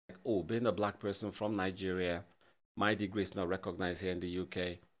oh, being a black person from Nigeria, my degree is not recognized here in the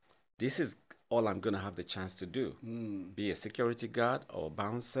UK. This is all I'm going to have the chance to do. Be a security guard or a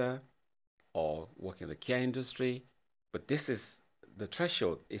bouncer or work in the care industry. But this is the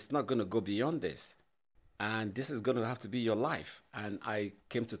threshold. It's not going to go beyond this. And this is going to have to be your life. And I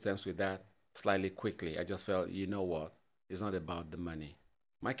came to terms with that slightly quickly. I just felt, you know what? It's not about the money.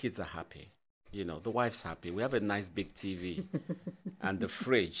 My kids are happy. You know, the wife's happy. We have a nice big TV. And the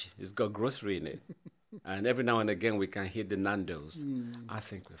fridge, it's got grocery in it. And every now and again, we can hit the Nando's. I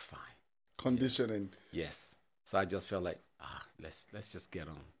think we're fine. Conditioning. Yeah. Yes. So I just felt like, let's just get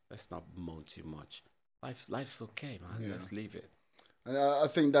on. Let's not moan too much. Life's okay, man. Yeah. Let's leave it. And I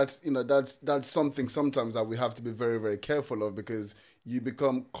think that's something sometimes that we have to be very, very careful of, because you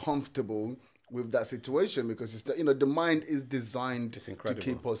become comfortable with that situation, because it's the mind is designed to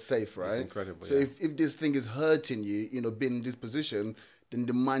keep us safe, right? It's incredible. So if this thing is hurting you, being in this position, then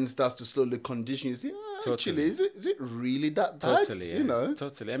the mind starts to slowly condition you. See, actually, is it really that bad? Totally,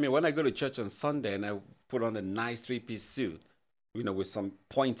 totally. I mean, when I go to church on Sunday and I put on a nice three-piece suit, with some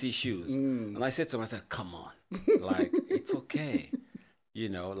pointy shoes, and I said to myself, "Come on, like it's okay."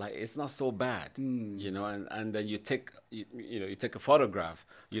 Like it's not so bad, and then you take a photograph,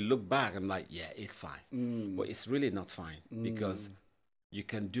 you look back, I'm like, yeah, it's fine. But it's really not fine, because you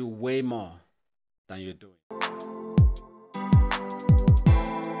can do way more than you're doing.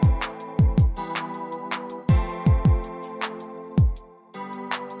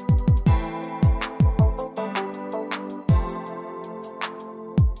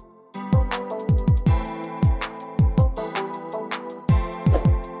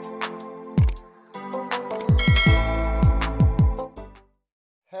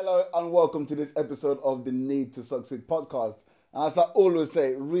 And welcome to this episode of the Need to Succeed podcast. And as I always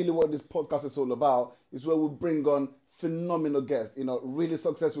say, really what this podcast is all about is where we bring on phenomenal guests, really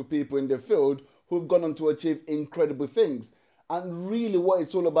successful people in their field who've gone on to achieve incredible things. And really what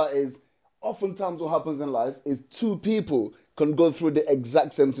it's all about is, oftentimes what happens in life is two people can go through the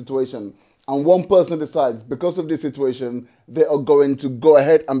exact same situation. And one person decides, because of this situation, they are going to go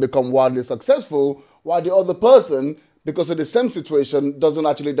ahead and become wildly successful, while the other person, because of the same situation, doesn't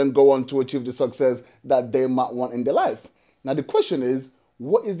actually then go on to achieve the success that they might want in their life. Now, the question is,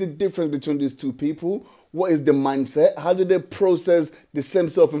 what is the difference between these two people? What is the mindset? How do they process the same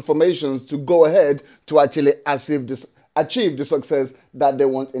self-information to go ahead to actually achieve the success that they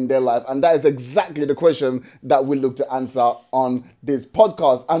want in their life? And that is exactly the question that we look to answer on this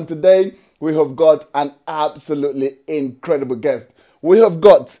podcast. And today, we have got an absolutely incredible guest. We have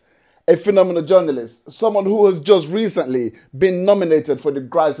got a phenomenal journalist, someone who has just recently been nominated for the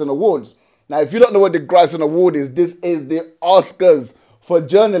Grayson Awards. Now, if you don't know what the Grayson Award is, this is the Oscars for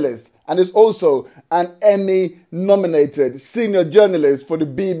journalists, and it's also an Emmy-nominated senior journalist for the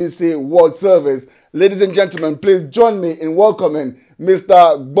BBC World Service. Ladies and gentlemen, please join me in welcoming Mr.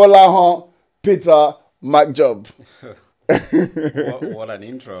 Gbolahan Peter Macjob. What an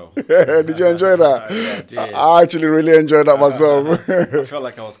intro. Did you enjoy that? Yeah, I did. I actually really enjoyed that myself. I felt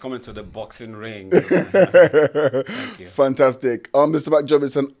like I was coming to the boxing ring. Thank you. Fantastic. Mr. Macjob,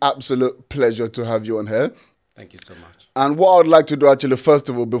 it's an absolute pleasure to have you on here. Thank you so much. And what I would like to do actually, first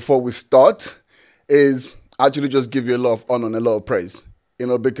of all, before we start, is actually just give you a lot of honor and a lot of praise.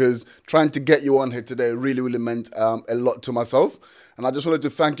 Because trying to get you on here today really, really meant a lot to myself. And I just wanted to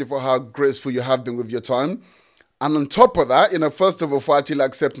thank you for how graceful you have been with your time. And on top of that, first of all, for actually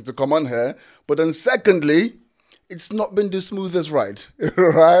accepting to come on here. But then secondly, it's not been the smoothest ride,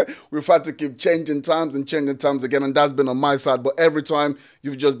 right? We've had to keep changing times again. And that's been on my side. But every time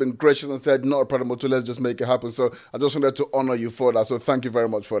you've just been gracious and said, not a problem, so let's just make it happen. So I just wanted to honor you for that. So thank you very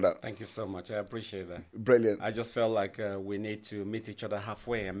much for that. Thank you so much. I appreciate that. Brilliant. I just felt like we need to meet each other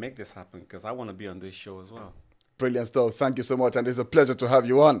halfway and make this happen, because I want to be on this show as well. Brilliant stuff. Thank you so much. And it's a pleasure to have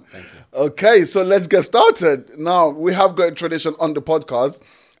you on. Thank you. Okay, so let's get started. Now, we have got a tradition on the podcast.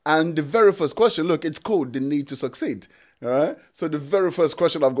 And the very first question, look, it's called The Need to Succeed. All right. So the very first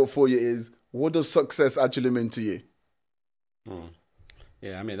question I've got for you is, what does success actually mean to you?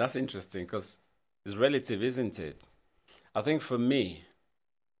 Yeah, I mean, that's interesting, because it's relative, isn't it? I think for me,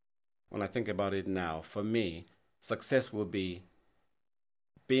 when I think about it now, for me, success will be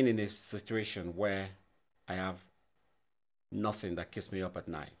being in a situation where I have nothing that keeps me up at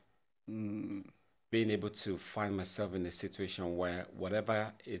night. Being able to find myself in a situation where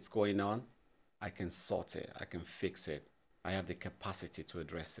whatever is going on, I can sort it, I can fix it. I have the capacity to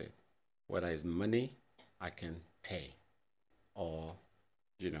address it. Whether it's money, I can pay. Or,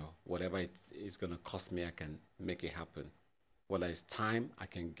 whatever it's going to cost me, I can make it happen. Whether it's time, I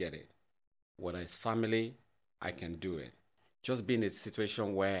can get it. Whether it's family, I can do it. just be in a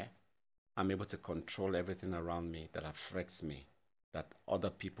situation where I'm able to control everything around me that affects me, that other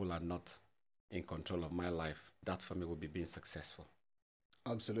people are not in control of my life. That for me would be being successful.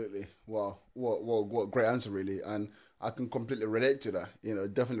 Absolutely. Wow. What great answer, really. And I can completely relate to that. You know,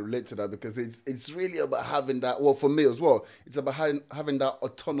 definitely relate to that because it's really about having that. Well, for me as well, it's about having that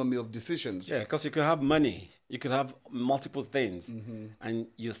autonomy of decisions. Yeah, because you could have money, you could have multiple things, and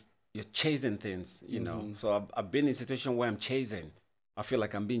you're chasing things. So I've been in a situation where I'm chasing. I feel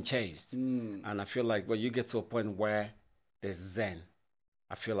like I'm being chased, and I feel like when you get to a point where there's zen,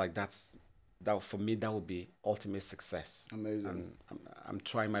 I feel like that for me that would be ultimate success. Amazing. And I'm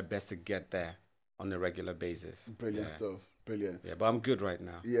trying my best to get there on a regular basis. Brilliant Yeah. stuff. Brilliant. Yeah, but I'm good right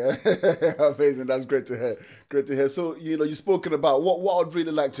now. Yeah, amazing. That's great to hear. Great to hear. So, you've spoken about what I'd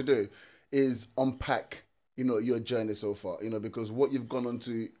really like to do is unpack, your journey so far, because what you've gone on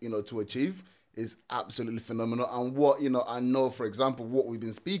to, to achieve is absolutely phenomenal. And what, I know, for example, what we've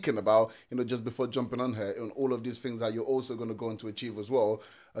been speaking about, just before jumping on here, and all of these things that you're also going to go on to achieve as well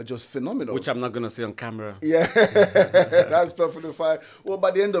are just phenomenal. Which I'm not going to say on camera. Yeah, that's perfectly fine. Well,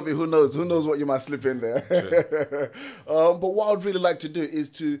 by the end of it, who knows? Who knows what you might slip in there? But what I'd really like to do is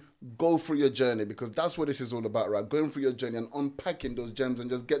to go through your journey, because that's what this is all about, right? Going through your journey and unpacking those gems and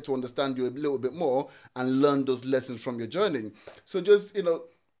just get to understand you a little bit more and learn those lessons from your journey. So just,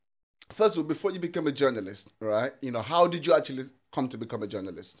 first of all, before you become a journalist, right? How did you actually come to become a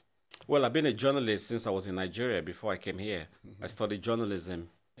journalist? Well, I've been a journalist since I was in Nigeria before I came here. I studied journalism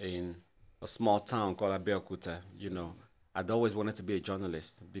in a small town called Abeokuta. I'd always wanted to be a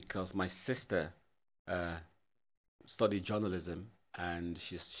journalist because my sister studied journalism, and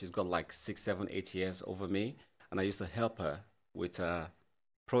she's got like 6, 7, 8 years over me, and I used to help her with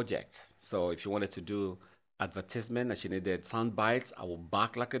projects. So if you wanted to do advertisement and she needed sound bites, I would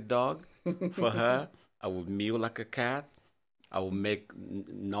bark like a dog for her. I would mew like a cat. I would make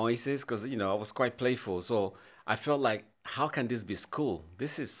noises because, I was quite playful. So I felt like, how can this be school?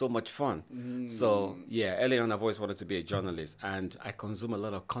 This is so much fun. So yeah, early on, I've always wanted to be a journalist, and I consume a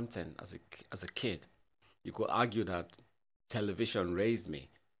lot of content as a kid. You could argue that television raised me.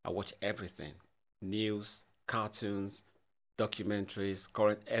 I watch everything: news, cartoons, documentaries,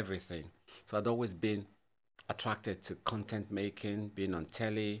 current everything. So I'd always been attracted to content making, being on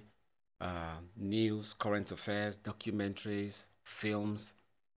telly, news, current affairs, documentaries, films.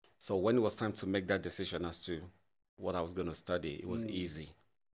 So when it was time to make that decision as to what I was going to study, it was easy.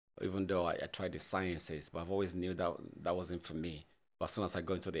 Even though I tried the sciences, but I've always knew that that wasn't for me. But as soon as I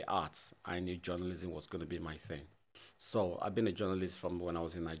got into the arts, I knew journalism was going to be my thing. So I've been a journalist from when I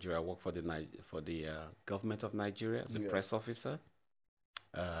was in Nigeria. I worked for the government of Nigeria as a press officer.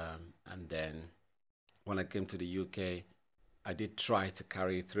 And then when I came to the UK, I did try to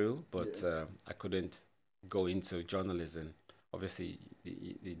carry it through, but I couldn't go into journalism. Obviously,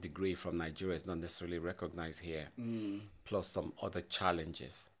 the degree from Nigeria is not necessarily recognized here, plus some other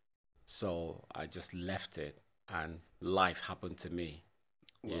challenges. So I just left it, and life happened to me.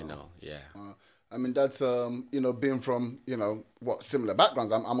 Wow. Yeah. I mean, that's, being from, similar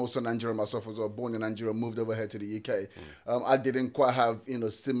backgrounds. I'm also Nigerian myself as well, born in Nigeria, moved over here to the UK. I didn't quite have,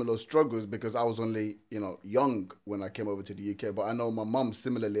 similar struggles because I was only, young when I came over to the UK. But I know my mum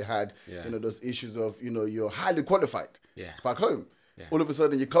similarly had, those issues of, you're highly qualified back home. Yeah. All of a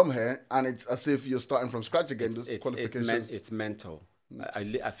sudden you come here and it's as if you're starting from scratch again. Those qualifications. It's mental.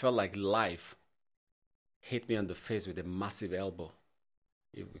 I felt like life hit me on the face with a massive elbow.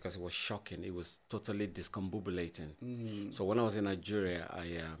 Because it was shocking. It was totally discombobulating. So when I was in Nigeria,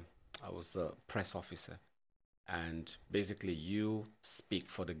 I was a press officer, and basically you speak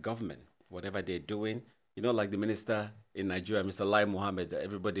for the government, whatever they're doing. Like the minister in Nigeria, Mr. Lai Mohammed.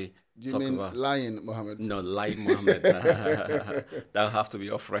 Everybody you mean about Lion Mohammed? No, Lai Mohammed. That'll have to be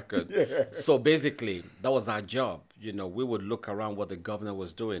off record. Yeah. So basically, that was our job. We would look around what the governor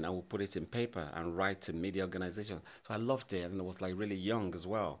was doing and we'd put it in paper and write to media organizations. So I loved it, and I was like really young as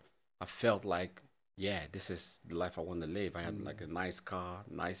well. I felt like, yeah, this is the life I want to live. I had like a nice car,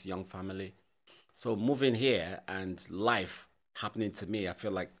 nice young family. So moving here and life happening to me, I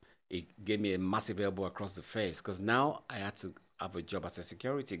feel like it gave me a massive elbow across the face, because now I had to have a job as a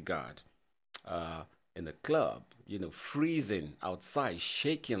security guard in a club, freezing outside,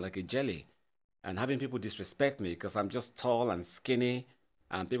 shaking like a jelly, and having people disrespect me because I'm just tall and skinny,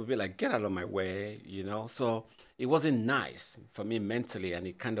 and people be like, get out of my way, So it wasn't nice for me mentally, and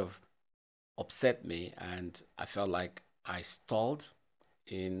it kind of upset me, and I felt like I stalled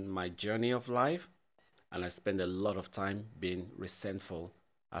in my journey of life, and I spent a lot of time being resentful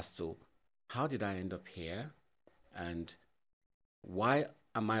as to how did I end up here, and why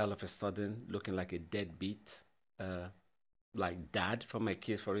am I all of a sudden looking like a deadbeat like dad for my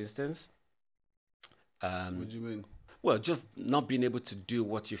kids, for instance. What do you mean? Well, just not being able to do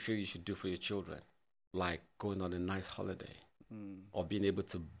what you feel you should do for your children, like going on a nice holiday or being able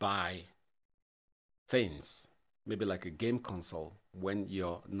to buy things, maybe like a game console when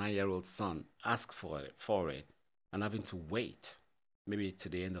your 9-year-old son asks for it, and having to wait maybe to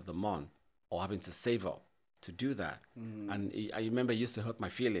the end of the month or having to save up to do that. And I remember it used to hurt my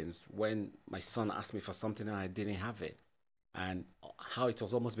feelings when my son asked me for something and I didn't have it, and how it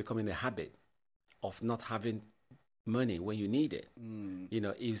was almost becoming a habit of not having money when you need it. You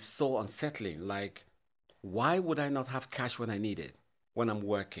know, it's so unsettling. Like, why would I not have cash when I need it, when I'm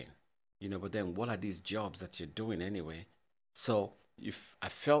working? You know, but then what are these jobs that you're doing anyway? So if I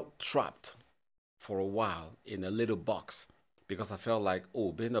felt trapped for a while in a little box because I felt like,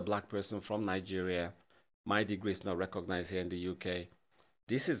 oh, being a black person from Nigeria, my degree is not recognized here in the UK.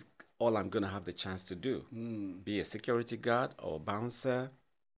 This is all I'm going to have the chance to do. Be a security guard or a bouncer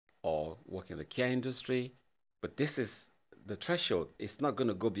or work in the care industry. But this is the threshold. It's not going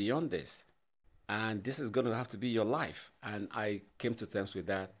to go beyond this. And this is going to have to be your life. And I came to terms with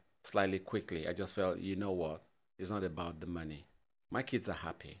that slightly quickly. I just felt, you know what? It's not about the money. My kids are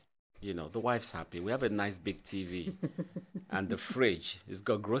happy. You know, the wife's happy. We have a nice big TV. And the fridge, it's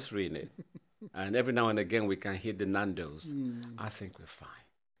got grocery in it. And every now and again, we can hit the Nando's. I think we're fine.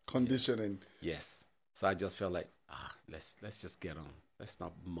 Conditioning. Yeah. Yes. So I just felt like, let's just get on. Let's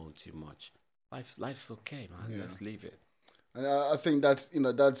not moan too much. Life's okay, man. Yeah. Let's leave it. And I think that's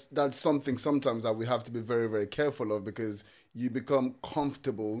something sometimes that we have to be very, very careful of, because you become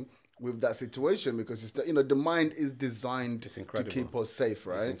comfortable with that situation because it's the mind is designed to keep us safe,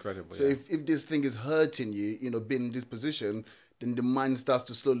 right? It's incredible. So if this thing is hurting you, being in this position, then the mind starts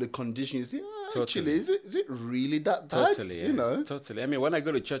to slowly condition you. See, actually, is it really that bad? Totally, yeah. Totally. I mean, when I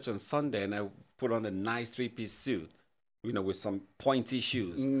go to church on Sunday and I put on a nice 3-piece suit, with some pointy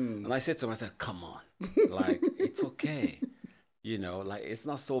shoes, and I said to myself, "Come on, like it's okay." Like it's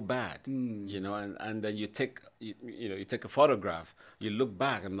not so bad, and then you take a photograph, you look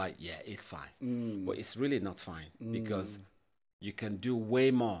back, I'm like, yeah, it's fine. But it's really not fine because you can do way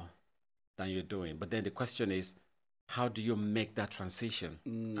more than you're doing. But then the question is, how do you make that transition?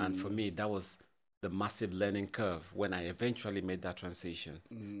 And for me, that was the massive learning curve when I eventually made that transition.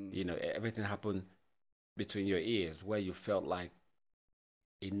 Everything happened between your ears where you felt like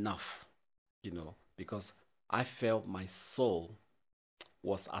enough, because I felt my soul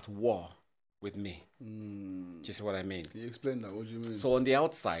was at war with me. Just what I mean. Can you explain that? What do you mean? So on the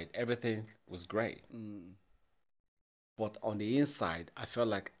outside, everything was great. But on the inside, I felt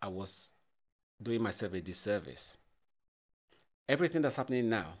like I was doing myself a disservice. Everything that's happening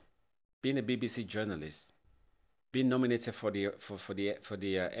now, being a BBC journalist, being nominated for the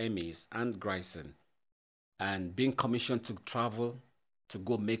Emmys and Grayson, and being commissioned to travel to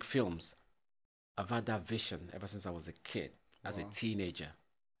go make films. I've had that vision ever since I was a kid, as a teenager.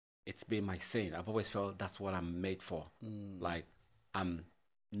 It's been my thing. I've always felt that's what I'm made for. Like, I'm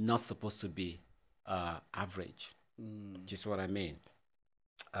not supposed to be average. Just what I mean.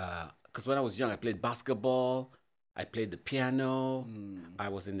 Because when I was young, I played basketball. I played the piano. I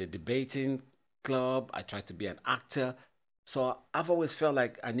was in the debating club. I tried to be an actor. So I've always felt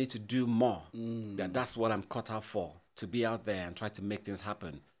like I need to do more. That's what I'm cut out for, to be out there and try to make things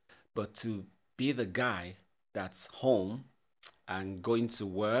happen. But to be the guy that's home and going to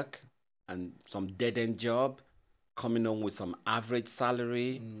work and some dead-end job, coming home with some average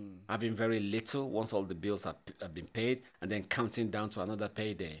salary, having very little once all the bills have been paid, and then counting down to another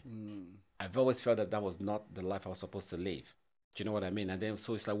payday. I've always felt that was not the life I was supposed to live. Do you know what I mean? And then,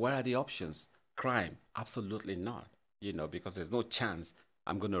 so it's like, what are the options? Crime? Absolutely not. Because there's no chance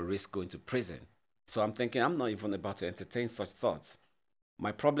I'm going to risk going to prison. So I'm thinking, I'm not even about to entertain such thoughts.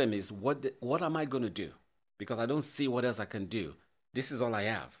 My problem is, what am I going to do? Because I don't see what else I can do. This is all I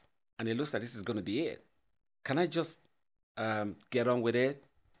have. And it looks like this is going to be it. Can I just get on with it?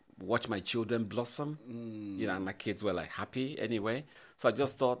 Watch my children blossom? And my kids were like happy anyway. So I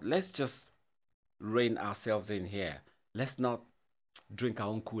just thought, let's just rein ourselves in here. Let's not drink our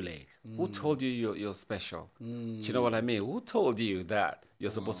own Kool-Aid. Who told you you're special? Do you know what I mean? Who told you that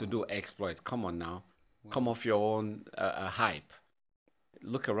you're supposed to do exploits? Come on now. Come off your own hype.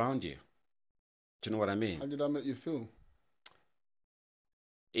 Look around you. Do you know what I mean? How did that make you feel?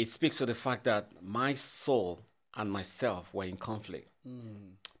 It speaks to the fact that my soul and myself were in conflict.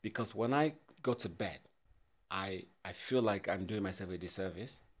 Because when I go to bed, I feel like I'm doing myself a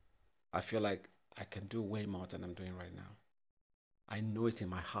disservice. I feel like I can do way more than I'm doing right now. I know it in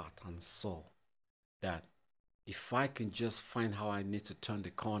my heart and soul that if I can just find how I need to turn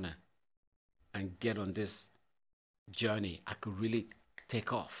the corner and get on this journey I could really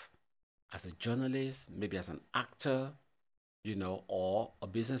take off as a journalist, maybe as an actor, or a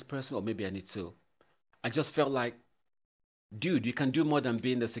business person, or maybe I need to. I just felt like, dude, you can do more than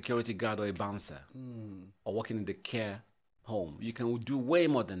being the security guard or a bouncer or working in the care home. You can do way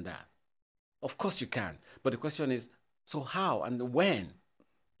more than that. Of course you can. But the question is, so how and when?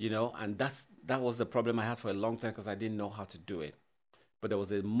 And that was the problem I had for a long time because I didn't know how to do it. But there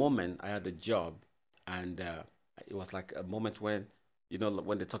was a moment I had a job, and it was like a moment when,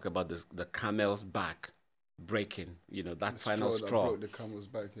 when they talk about this, the camel's back breaking, that final straw. That broke the camel's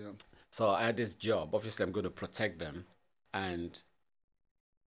back, yeah. So I had this job. Obviously, I'm going to protect them. And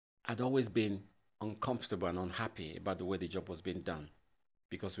I'd always been uncomfortable and unhappy about the way the job was being done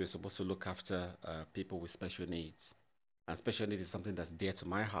because we're supposed to look after people with special needs. And special needs is something that's dear to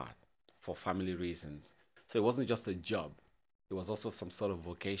my heart for family reasons. So it wasn't just a job. It was also some sort of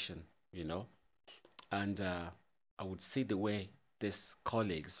vocation, And I would see the way these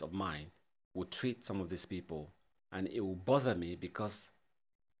colleagues of mine would treat some of these people. And it would bother me because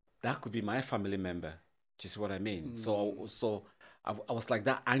that could be my family member. Do you see what I mean? So I was like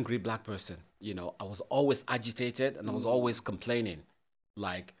that angry black person. I was always agitated and I was always complaining.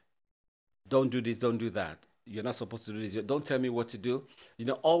 Like, don't do this, don't do that. You're not supposed to do this. Don't tell me what to do.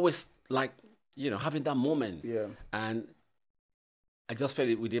 Always like, having that moment. Yeah. And I just felt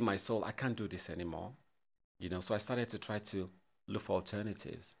it within my soul, I can't do this anymore. So I started to try to look for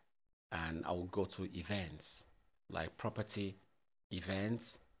alternatives. And I would go to events, like property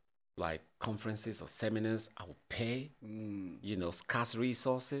events, like conferences or seminars. I would pay, scarce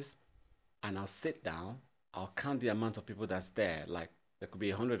resources. And I'll sit down. I'll count the amount of people that's there. Like, there could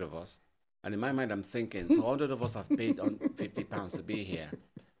be 100 of us. And in my mind, I'm thinking, so 100 of us have paid on £50 to be here.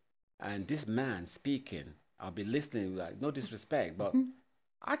 And this man speaking, I'll be listening, like, no disrespect, but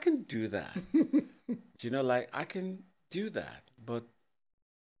I can do that. I can do that. But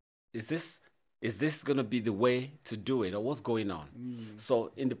is this going to be the way to do it, or what's going on?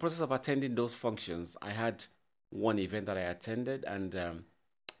 So in the process of attending those functions, I had one event that I attended, and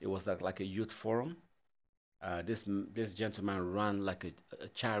it was like a youth forum. This gentleman ran like a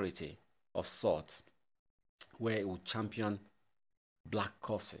charity of sorts, where it would champion black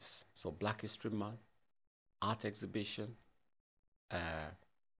causes. So Black History Month, art exhibition,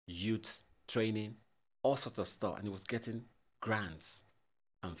 youth training, all sorts of stuff. And he was getting grants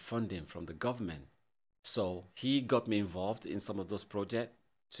and funding from the government. So he got me involved in some of those projects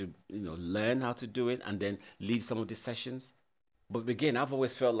to, learn how to do it and then lead some of these sessions. But again, I've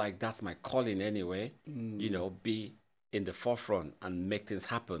always felt like that's my calling anyway, be in the forefront and make things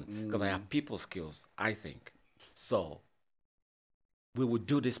happen because I have people skills, I think. So we would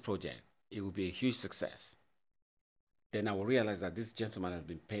do this project. It would be a huge success. Then I will realize that this gentleman has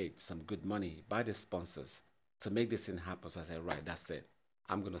been paid some good money by the sponsors to make this thing happen. So I said, right, that's it.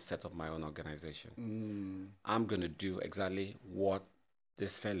 I'm going to set up my own organization. I'm going to do exactly what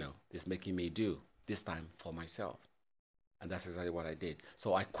this fellow is making me do, this time for myself. And that's exactly what I did.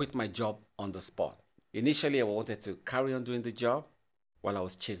 So I quit my job on the spot. Initially, I wanted to carry on doing the job while I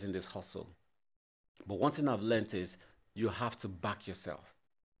was chasing this hustle. But one thing I've learned is you have to back yourself.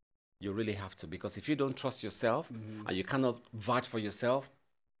 You really have to, because if you don't trust yourself and you cannot vouch for yourself,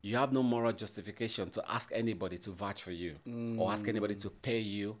 you have no moral justification to ask anybody to vouch for you or ask anybody to pay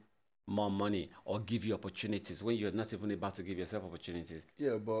you more money or give you opportunities when you're not even about to give yourself opportunities.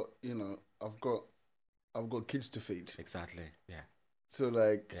 Yeah, but I've got kids to feed. Exactly. Yeah. So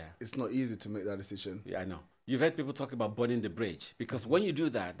it's not easy to make that decision. Yeah, I know. You've heard people talk about burning the bridge because when you do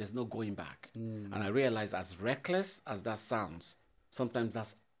that, there's no going back. And I realize, as reckless as that sounds, sometimes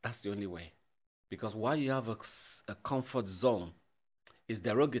that's the only way. Because while you have a comfort zone, it's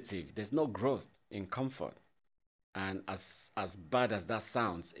derogative. There's no growth in comfort. And as bad as that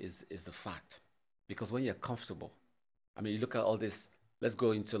sounds is the fact. Because when you're comfortable, I mean, you look at all this. Let's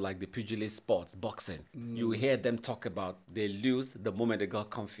go into like the pugilist sports, boxing. You hear them talk about they lose the moment they got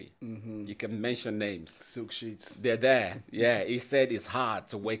comfy. You can mention names. Silk sheets. They're there. Yeah, he said it's hard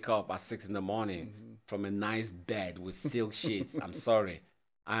to wake up at 6 a.m. from a nice bed with silk sheets. I'm sorry.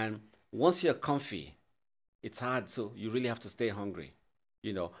 And once you're comfy, it's hard. So you really have to stay hungry,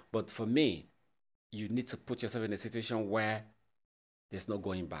 But for me, you need to put yourself in a situation where there's no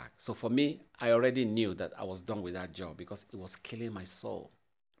going back. So for me, I already knew that I was done with that job because it was killing my soul.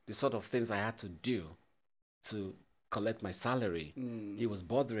 The sort of things I had to do to collect my salary, it was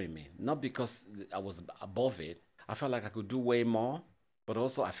bothering me. Not because I was above it. I felt like I could do way more, but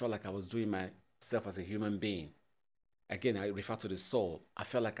also I felt like I was doing myself as a human being. Again, I refer to the soul. I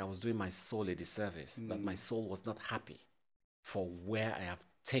felt like I was doing my soul a disservice, that my soul was not happy for where I have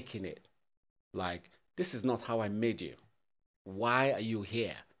taken it. Like, this is not how I made you. Why are you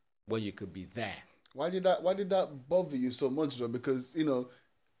here when you could be there? Why did that bother you so much, though? Because,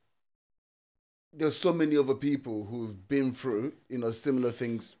 there's so many other people who've been through, similar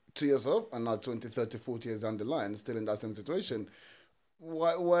things to yourself, and now 20, 30, 40 years down the line, still in that same situation.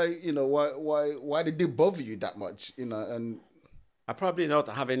 Why did it bother you that much? And I probably not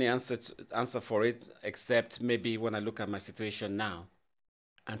have any answer for it, except maybe when I look at my situation now,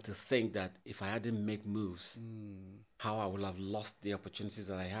 and to think that if I hadn't made moves, how I would have lost the opportunities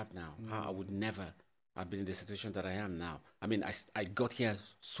that I have now, how I would never have been in the situation that I am now. I mean, I got here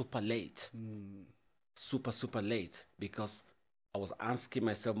super late, super late, because I was asking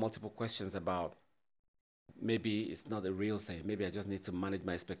myself multiple questions about maybe it's not a real thing. Maybe I just need to manage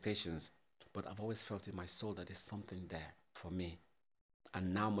my expectations. But I've always felt in my soul that there's something there for me.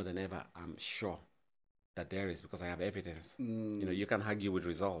 And now more than ever, I'm sure that there is, because I have evidence. You can argue with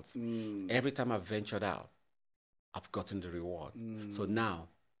results. Every time I've ventured out, I've gotten the reward. So now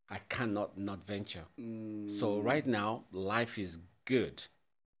I cannot not venture. So right now, life is good.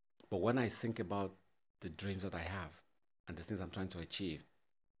 But when I think about the dreams that I have and the things I'm trying to achieve,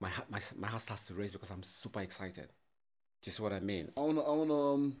 my heart starts to race because I'm super excited. Do you see what I mean?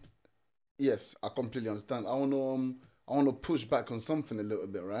 Yes, I completely understand. I want to push back on something a little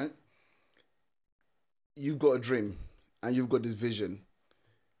bit, right? You've got a dream and you've got this vision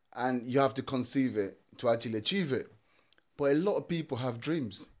and you have to conceive it to actually achieve it. But a lot of people have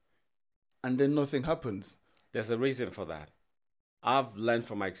dreams and then nothing happens. There's a reason for that. I've learned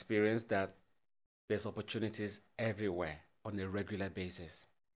from my experience that there's opportunities everywhere on a regular basis.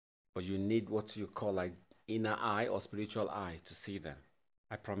 But you need what you call like inner eye or spiritual eye to see them.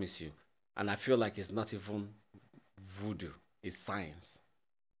 I promise you. And I feel like it's not even voodoo, it's science.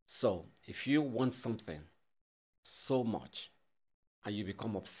 So if you want something so much and you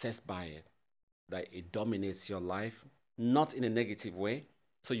become obsessed by it, that it dominates your life, not in a negative way.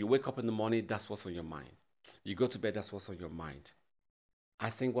 So you wake up in the morning, that's what's on your mind. You go to bed, that's what's on your mind. I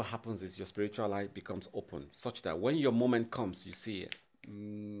think what happens is your spiritual eye becomes open, such that when your moment comes, you see it.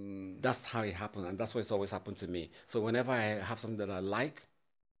 That's how it happened, and that's what it's always happened to me. So whenever I have something that I like,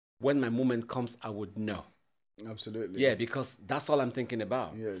 when my moment comes, I would know. Absolutely. Yeah, because that's all I'm thinking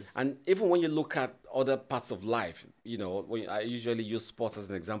about. Yes. And even when you look at other parts of life, when I usually use sports as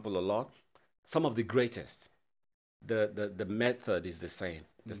an example a lot, some of the greatest, the method is the same.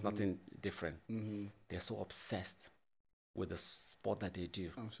 There's nothing different. They're so obsessed with the sport that they do.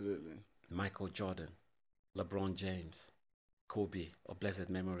 Absolutely. Michael Jordan, LeBron James, Kobe, of blessed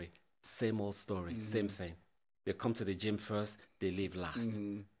memory, same old story, same thing. They come to the gym first, they leave last.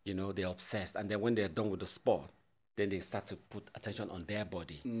 They're obsessed. And then when they're done with the sport, then they start to put attention on their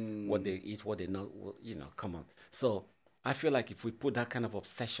body, what they eat, what they know, come on. So I feel like if we put that kind of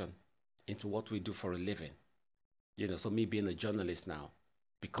obsession into what we do for a living, so me being a journalist now,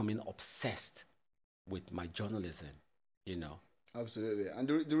 becoming obsessed with my journalism, Absolutely. And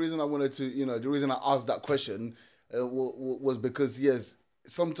the reason I wanted to, the reason I asked that question was because, yes,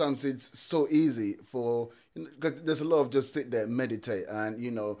 sometimes it's so easy because there's a lot of just sit there, meditate,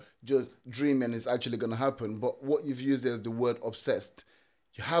 and, just dreaming is actually going to happen. But what you've used there is the word obsessed.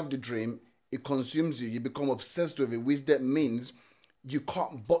 You have the dream, it consumes you, you become obsessed with it, which that means you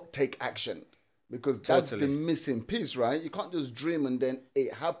can't but take action. Because that's the missing piece, right? You can't just dream and then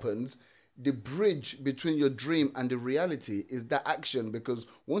it happens. The bridge between your dream and the reality is that action, because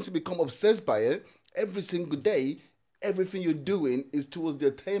once you become obsessed by it, every single day, everything you're doing is towards the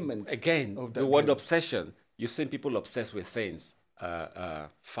attainment. Again, of that the word dream. obsession. You've seen people obsessed with things.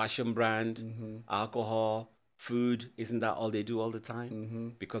 Fashion brand, alcohol, food. Isn't that all they do all the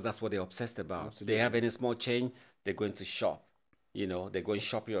time? Because that's what they're obsessed about. Absolutely. They have any small change, they're going to shop. They're going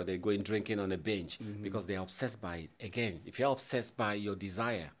shopping or they're going drinking on a bench because they're obsessed by it. Again, if you're obsessed by your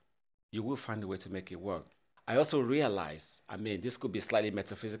desire, you will find a way to make it work. I also realize, this could be slightly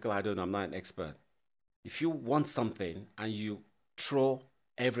metaphysical. I don't know. I'm not an expert. If you want something and you throw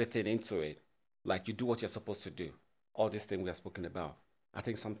everything into it, like you do what you're supposed to do, all these things we have spoken about, I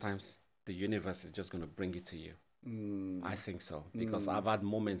think sometimes the universe is just going to bring it to you. I think so, because I've had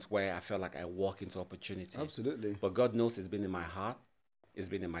moments where I felt like I walk into opportunity. Absolutely. But God knows it's been in my heart, it's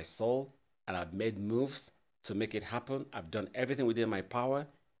been in my soul, and I've made moves to make it happen. I've done everything within my power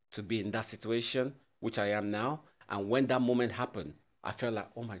to be in that situation, which I am now. And when that moment happened, I felt like,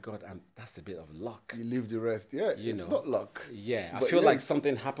 oh my God, that's a bit of luck. You leave the rest. Yeah, it's not luck. Yeah, I feel like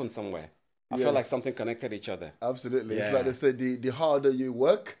something happened somewhere. I feel like something connected each other. Absolutely. Yeah. It's like they said, the harder you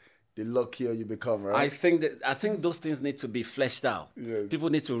work, the luckier you become, right? I think those things need to be fleshed out. Yes. People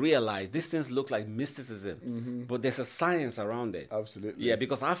need to realize these things look like mysticism, but there's a science around it. Absolutely. Yeah,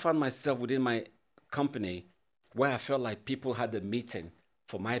 because I found myself within my company where I felt like people had a meeting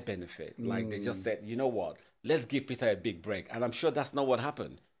for my benefit. Like they just said, you know what, let's give Peter a big break. And I'm sure that's not what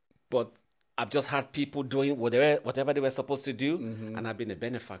happened. But I've just had people doing whatever they were supposed to do, and I've been a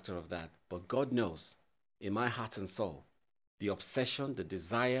benefactor of that. But God knows, in my heart and soul, the obsession, the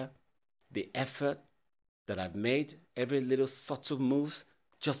desire, the effort that I've made, every little subtle moves,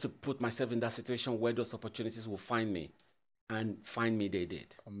 just to put myself in that situation where those opportunities will find me. And find me, they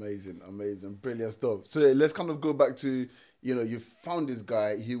did. Amazing, amazing, brilliant stuff. So yeah, let's kind of go back to, you found this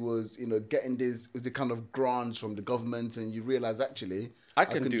guy. He was, getting the kind of grants from the government, and you realize actually I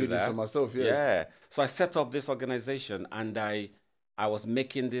can do this that for myself. Yes. Yeah. So I set up this organization, and I was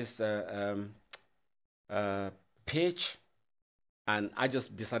making this pitch, and I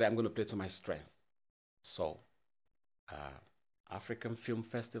just decided I'm going to play to my strength. So, African Film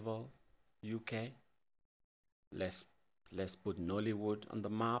Festival, UK. Let's put Nollywood on the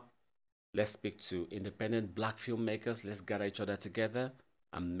map. Let's speak to independent black filmmakers. Let's gather each other together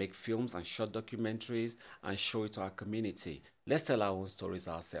and make films and short documentaries and show it to our community. Let's tell our own stories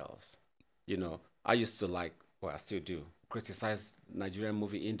ourselves. I used to I still do, criticize Nigerian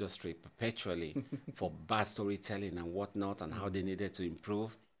movie industry perpetually for bad storytelling and whatnot and how they needed to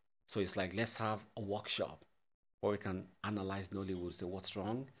improve. So it's like, let's have a workshop where we can analyze Nollywood, say what's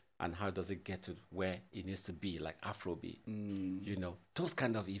wrong, and how does it get to where it needs to be, like Afrobeat, those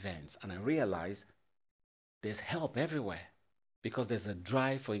kind of events. And I realized there's help everywhere because there's a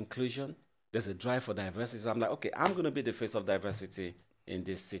drive for inclusion, there's a drive for diversity. So I'm like, okay, I'm going to be the face of diversity in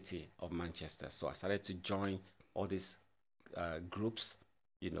this city of Manchester. So I started to join all these groups,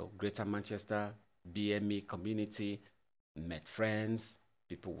 Greater Manchester, BME community, met friends.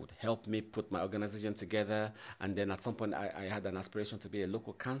 People would help me put my organization together. And then at some point, I had an aspiration to be a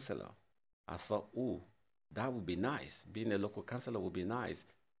local councillor. I thought, ooh, that would be nice. Being a local councillor would be nice.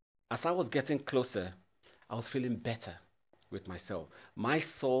 As I was getting closer, I was feeling better with myself. My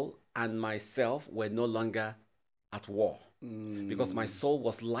soul and myself were no longer at war because my soul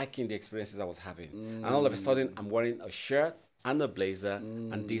was liking the experiences I was having. And all of a sudden, I'm wearing a shirt and a blazer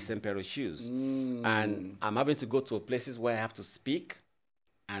and decent pair of shoes. And I'm having to go to places where I have to speak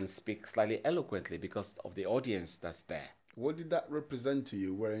and speak slightly eloquently because of the audience that's there. What did that represent to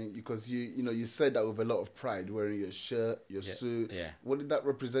you wearing, because you said that with a lot of pride, wearing your shirt, your suit. Yeah. What did that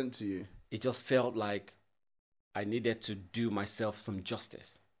represent to you? It just felt like I needed to do myself some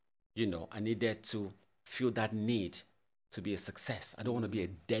justice. I needed to feel that need to be a success. I don't want to be a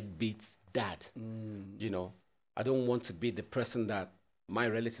deadbeat dad. I don't want to be the person that my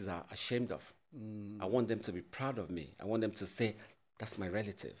relatives are ashamed of. I want them to be proud of me. I want them to say, that's my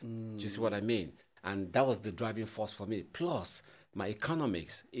relative. Do you see what I mean? And that was the driving force for me. Plus, my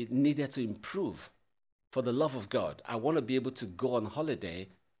economics, it needed to improve. For the love of God, I want to be able to go on holiday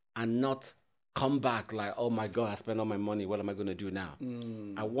and not come back like, oh my God, I spent all my money. What am I going to do now?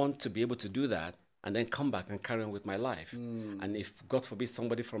 I want to be able to do that and then come back and carry on with my life. And if, God forbid,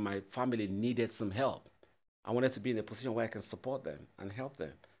 somebody from my family needed some help, I wanted to be in a position where I can support them and help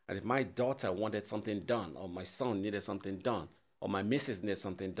them. And if my daughter wanted something done, or my son needed something done, or my missus needed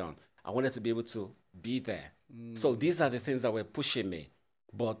something done, I wanted to be able to be there. So these are the things that were pushing me.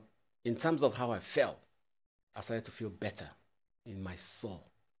 But in terms of how I felt, I started to feel better in my soul.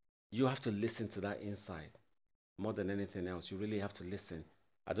 You have to listen to that inside more than anything else. You really have to listen.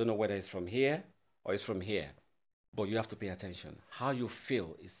 I don't know whether it's from here or it's from here, but you have to pay attention. How you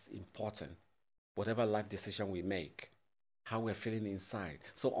feel is important. Whatever life decision we make, how we're feeling inside.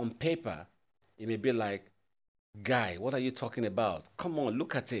 So on paper, it may be like, guy, what are you talking about? Come on,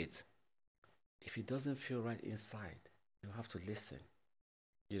 look at it. If it doesn't feel right inside, you have to listen.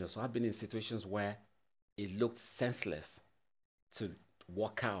 So I've been in situations where it looked senseless to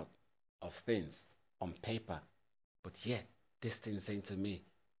walk out of things on paper, but yet this thing saying to me,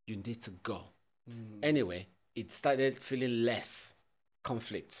 you need to go. Anyway, it started feeling less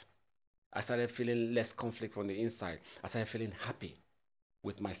conflict. I started feeling less conflict from the inside. I started feeling happy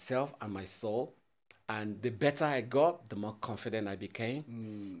with myself and my soul. And the better I got, the more confident I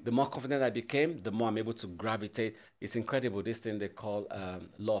became. The more confident I became, the more I'm able to gravitate. It's incredible, this thing they call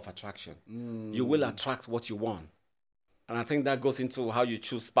law of attraction. You will attract what you want. And I think that goes into how you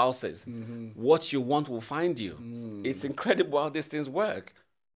choose spouses. What you want will find you. It's incredible how these things work.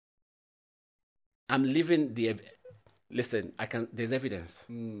 I'm living there's evidence.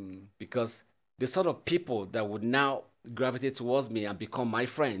 Because the sort of people that would now gravitate towards me and become my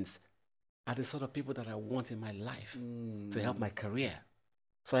friends are the sort of people that I want in my life to help my career.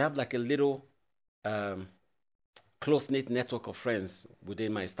 So I have like a little close-knit network of friends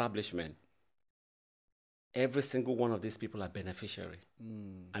within my establishment. every single one of these people are beneficiary.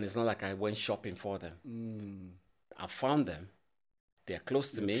 And it's not like I went shopping for them. I found them. They're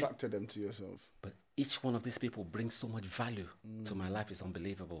close to me. Attracted them to yourself. But each one of these people brings so much value to my life. It's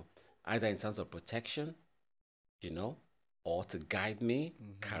unbelievable. Either in terms of protection, or to guide me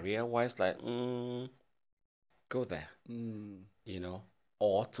career-wise, like, go there,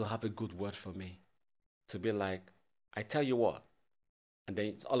 or to have a good word for me. To be like, I tell you what. And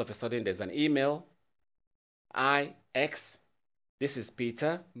then all of a sudden there's an email. This is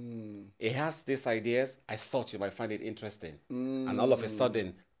Peter. It has these ideas. I thought you might find it interesting. And all of a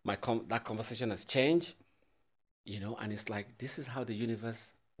sudden, that conversation has changed, and it's like, this is how the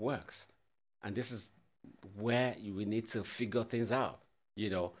universe works. And this is where we need to figure things out,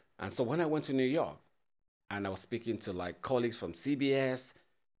 And so when I went to New York and I was speaking to like colleagues from CBS,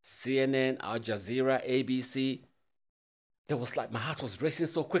 CNN, Al Jazeera, ABC, there was like, my heart was racing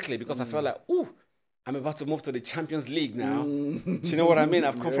so quickly because I felt like, ooh, I'm about to move to the Champions League now. Do you know what I mean?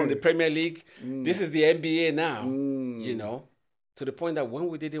 I've come from the Premier League. This is the NBA now, to the point that when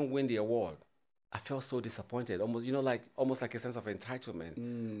we didn't win the award, I felt so disappointed, almost like a sense of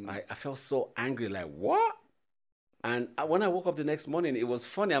entitlement. I felt so angry, like, what? And when I woke up the next morning, it was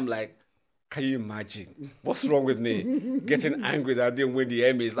funny. I'm like, can you imagine? What's wrong with me? Getting angry that I didn't win the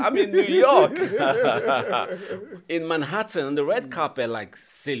Emmys. I'm in New York. In Manhattan, on the red carpet, like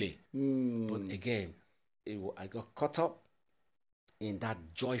silly. But again, I got caught up in that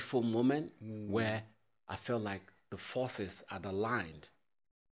joyful moment where I felt like the forces had aligned.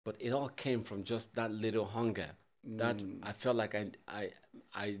 But it all came from just that little hunger that I felt like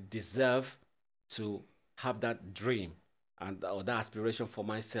I deserve to have that dream or that aspiration for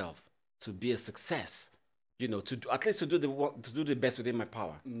myself to be a success, at least to do the best within my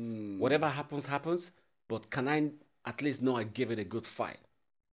power. Whatever happens, but can I at least know I gave it a good fight?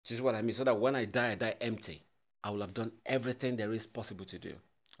 Which is what I mean, so that when I die empty. I will have done everything there is possible to do.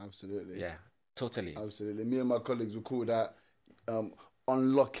 Absolutely. Yeah, totally. Absolutely. Me and my colleagues would call that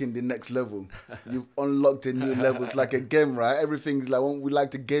unlocking the next level. You've unlocked a new level. It's like a game, right? Everything's like, we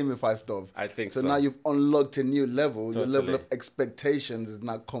like to gamify stuff. I think so. So now you've unlocked a new level. Totally. Your level of expectations is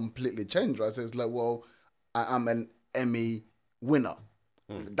now completely changed, right? So it's like, well, I am an Emmy winner.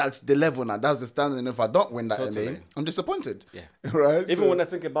 That's the level now. That's the standard. And if I don't win that Emmy, I'm disappointed. Yeah. Right? Even when I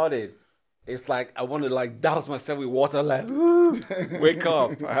think about it, it's like I want to like douse myself with water, like, wake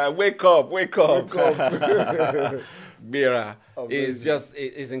up, wake up. Mira is just,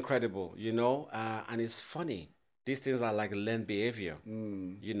 it's incredible, and it's funny. These things are like learned behavior,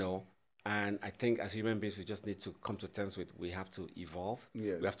 and I think as human beings, we just need to come to terms with, we have to evolve,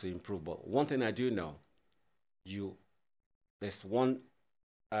 we have to improve. But one thing I do know, there's one,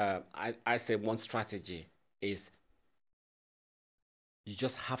 I say one strategy is, you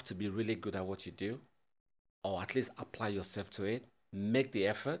just have to be really good at what you do, or at least apply yourself to it. Make the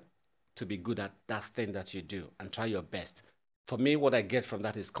effort to be good at that thing that you do and try your best. For me, what I get from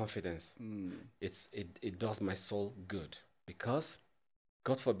that is confidence. It does my soul good because,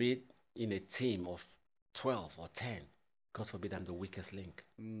 God forbid, in a team of 12 or 10, God forbid I'm the weakest link.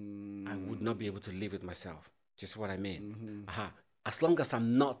 I would not be able to live with myself. Just what I mean. As long as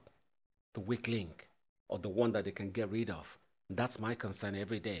I'm not the weak link or the one that they can get rid of, that's my concern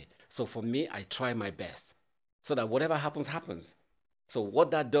every day. So for me, I try my best so that whatever happens. So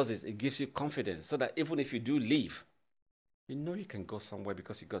what that does is it gives you confidence so that even if you do leave, you can go somewhere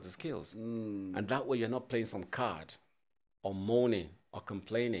because you got the skills. And that way you're not playing some card or moaning or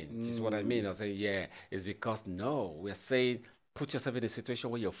complaining. Which is what I mean. I say, it's because we're saying put yourself in a situation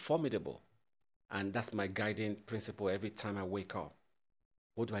where you're formidable. And that's my guiding principle every time I wake up.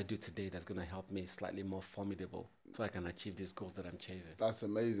 What do I do today that's going to help me slightly more formidable so I can achieve these goals that I'm chasing? That's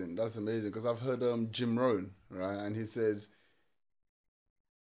amazing. That's amazing. Because I've heard Jim Rohn, right? And he says,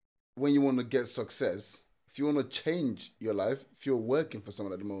 when you want to get success, if you want to change your life, if you're working for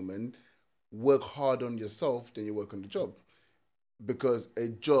someone at the moment, work hard on yourself, then you work on the job. Because a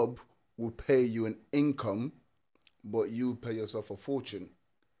job will pay you an income, but you pay yourself a fortune.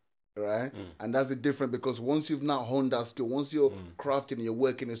 Right? And that's the difference, because once you've now honed that skill, once you're crafting and you're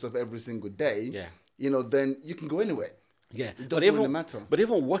working yourself every single day, then you can go anywhere. Yeah. It doesn't really matter. But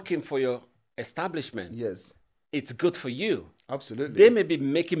even working for your establishment, it's good for you. Absolutely. They may be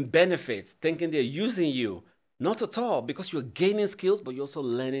making benefits, thinking they're using you. Not at all, because you're gaining skills, but you're also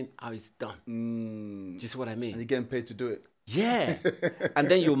learning how it's done. Do you see what I mean? And you're getting paid to do it. Yeah. And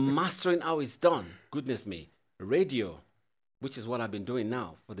then you're mastering how it's done. Goodness me. Radio, which is what I've been doing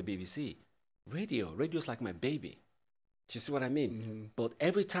now for the BBC. Radio's like my baby. Do you see what I mean? But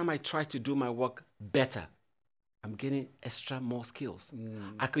every time I try to do my work better, I'm getting more skills.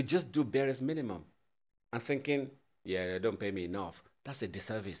 I could just do barest minimum. and thinking, yeah, they don't pay me enough. That's a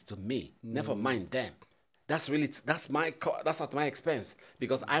disservice to me. Never mind them. That's at my expense,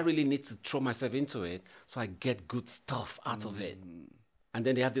 because I really need to throw myself into it so I get good stuff out of it. And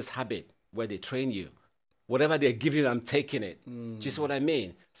then they have this habit where they train you. Whatever they're giving you, I'm taking it. Do you see what I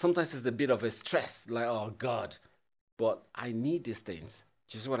mean? Sometimes it's a bit of a stress, like, oh God, but I need these things.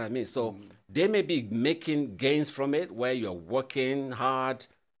 Do you see what I mean? So they may be making gains from it where you're working hard,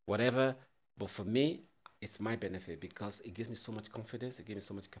 whatever. But for me, it's my benefit because it gives me so much confidence. It gives me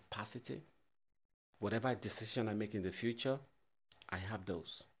so much capacity. Whatever decision I make in the future, I have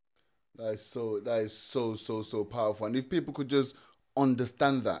those. That is so powerful. And if people could just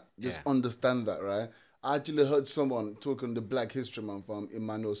understand that, understand that, right? I actually heard someone talking the Black History Month from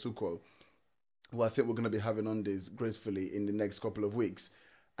Emmanuel Sukwo, who I think we're going to be having on this gracefully in the next couple of weeks.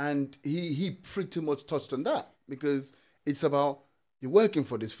 And he pretty much touched on that, because it's about, you're working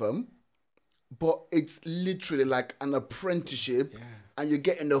for this firm, but it's literally like an apprenticeship, and you're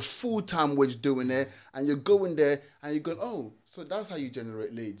getting a full-time wage doing it, and you're going there and you're going, oh, so that's how you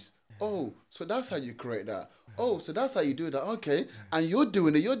generate leads. Oh, so that's how you create that. Oh, so that's how you do that. Okay. And you're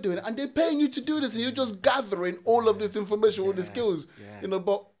doing it, and they're paying you to do this, and you're just gathering all of this information, all the skills.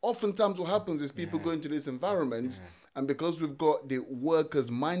 But oftentimes what happens is people go into this environment, and because we've got the worker's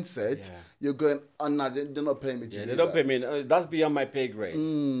mindset, you're going, oh, no, they're not paying me to do that. They don't pay me. That's beyond my pay grade.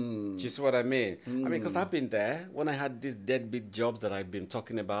 Do you see what I mean? I mean, because I've been there. When I had these deadbeat jobs that I've been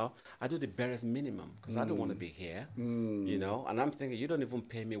talking about, I do the barest minimum because I don't want to be here, and I'm thinking, you don't even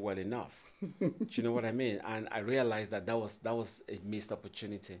pay me well enough. Do you know what I mean? And I realized that was a missed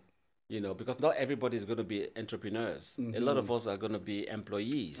opportunity, because not everybody is going to be entrepreneurs. A lot of us are going to be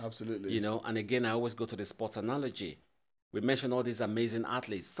employees. Absolutely. And again, I always go to the sports analogy. We mentioned all these amazing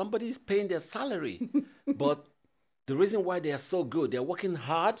athletes. Somebody is paying their salary, but the reason why they are so good, they're working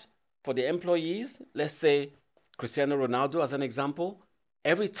hard for the employees. Let's say Cristiano Ronaldo, as an example.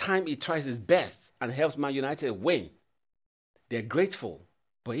 Every time he tries his best and helps Man United win, they're grateful.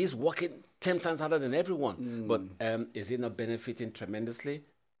 But he's working 10 times harder than everyone. But is he not benefiting tremendously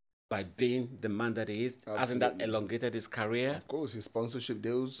by being the man that he is? Absolutely. Hasn't that elongated his career? Of course, his sponsorship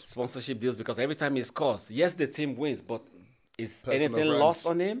deals. Sponsorship deals, because every time he scores, yes, the team wins, but is Personal anything brand. lost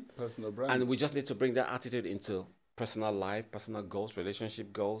on him? Personal brand. And we just need to bring that attitude into personal life, personal goals,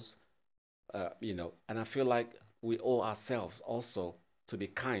 relationship goals, And I feel like we owe ourselves also to be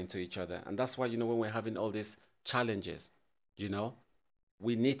kind to each other. And that's why, when we're having all these challenges,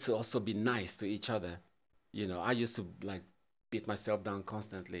 we need to also be nice to each other. I used to beat myself down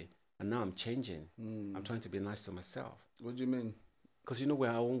constantly, and now I'm changing. I'm trying to be nice to myself. What do you mean? Because we're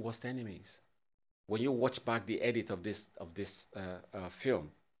our own worst enemies. When you watch back the edit of this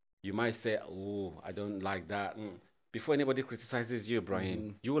film, you might say, "Oh, I don't like that." Before anybody criticizes you,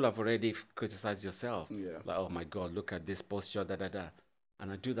 Brian, you will have already criticized yourself. Yeah. Like, oh my God, look at this posture, da da da.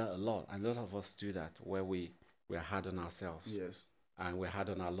 And I do that a lot. And a lot of us do that, where we're hard on ourselves. Yes. And we're hard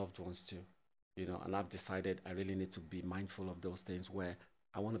on our loved ones too. And I've decided I really need to be mindful of those things, where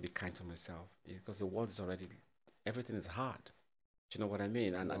I want to be kind to myself, because the world is everything is hard. Do you know what I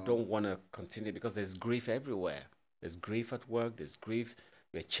mean? And I don't want to continue, because there's grief everywhere. There's grief at work. There's grief.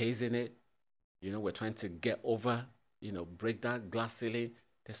 We're chasing it. We're trying to get over, break that glass ceiling.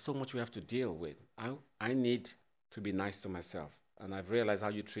 There's so much we have to deal with. I need to be nice to myself. And I've realized how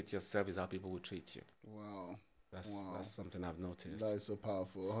you treat yourself is how people will treat you. Wow. That's something I've noticed. That is so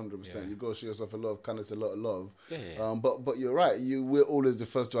powerful, 100%. Yeah. You got to show yourself a lot of kindness, a lot of love. Yeah. But you're right. We're always the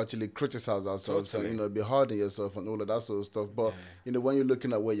first to actually criticize ourselves, Totally. and be hard on yourself and all of that sort of stuff. But when you're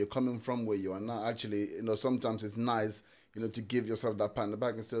looking at where you're coming from, where you are now, actually, sometimes it's nice, to give yourself that pat on the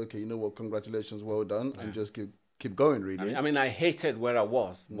back and say, okay, you know what, congratulations, well done, and just keep going. Really. I mean, I hated where I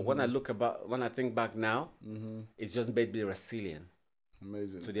was, but when I think back now, it's just made me resilient.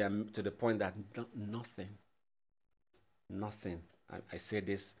 Amazing. To the point that nothing, I say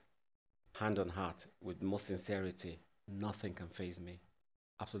this hand on heart with most sincerity, nothing can faze me.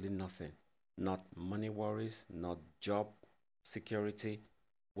 Absolutely nothing. Not money worries, not job security.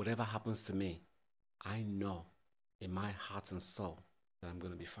 Whatever happens to me, I know in my heart and soul that I'm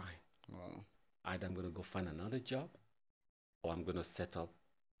going to be fine. Wow. Either I'm going to go find another job, or I'm going to set up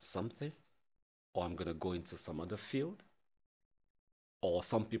something, or I'm going to go into some other field, or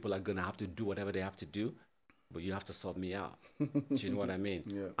some people are going to have to do whatever they have to do, but you have to sort me out. Do you know what I mean?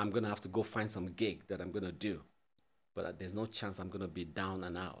 Yeah. I'm going to have to go find some gig that I'm going to do, but there's no chance I'm going to be down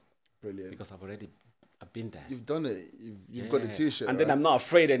and out. Brilliant. Because I've been there. You've done it. You've got the t-shirt. And then I'm not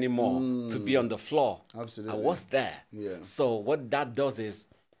afraid anymore to be on the floor. Absolutely. I was there. Yeah. So what that does is,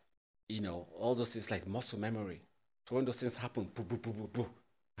 all those things like muscle memory. So when those things happen, boo, boo, boo, boo, boo,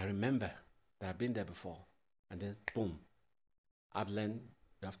 I remember. that I've been there before. And then, boom, I've learned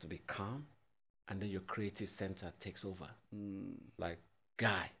you have to be calm, and then your creative center takes over. Like,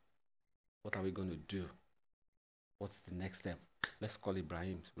 guy, what are we going to do? What's the next step? Let's call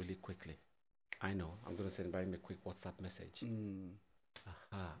Ibrahim really quickly. I know, I'm going to send Ibrahim a quick WhatsApp message.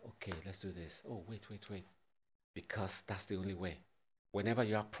 Aha, okay, let's do this. Oh, wait. Because that's the only way. Whenever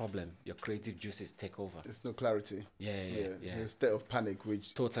you have problem, your creative juices take over. There's no clarity. Yeah. There's a state of panic,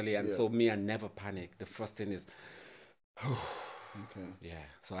 which... Totally, and so me, I never panic. The first thing is, okay. Yeah,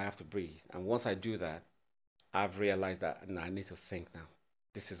 so I have to breathe. And once I do that, I've realized that I need to think now.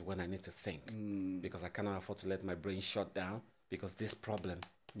 This is when I need to think, because I cannot afford to let my brain shut down, because this problem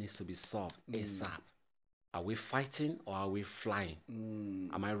needs to be solved ASAP. Are we fighting or are we flying?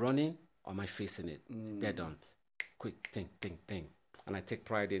 Am I running or am I facing it? Dead on. Quick, think. And I take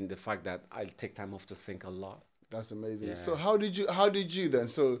pride in the fact that I take time off to think a lot. That's amazing. Yeah. So how did you then?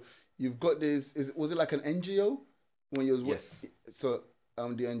 So you've got this, was it like an NGO when you was... Yes. So the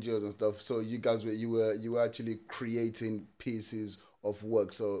NGOs and stuff. So you guys you were actually creating pieces of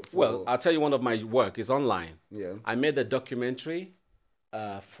work. So well, I'll tell you, one of my work is online. Yeah. I made a documentary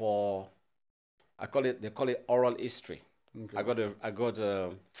for, they call it oral history. Okay. I got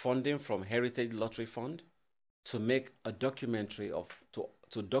funding from Heritage Lottery Fund to make a documentary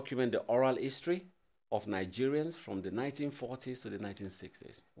to document the oral history of Nigerians from the 1940s to the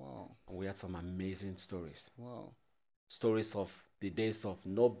 1960s. Wow. And we had some amazing stories. Wow. Stories of the days of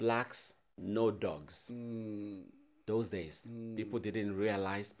no blacks, no dogs. Those days, people didn't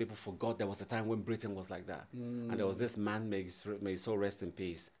realize, people forgot there was a time when Britain was like that. And there was this man, may his soul rest in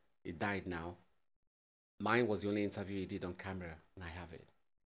peace. He died now. Mine was the only interview he did on camera, and I have it,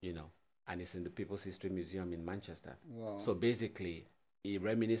 and it's in the People's History Museum in Manchester. Wow. So basically, he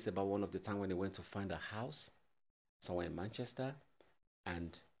reminisced about one of the time when he went to find a house somewhere in Manchester,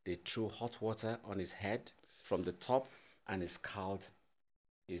 and they threw hot water on his head from the top, and it scalded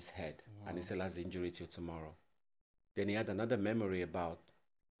his head. Wow. And he still has injury till tomorrow. Then he had another memory about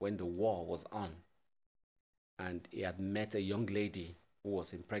when the war was on, and he had met a young lady who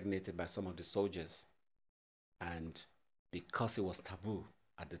was impregnated by some of the soldiers. And because it was taboo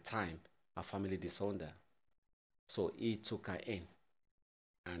at the time, her family disowned her. So he took her in,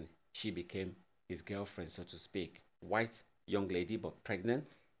 and she became his girlfriend, so to speak. White young lady, but pregnant,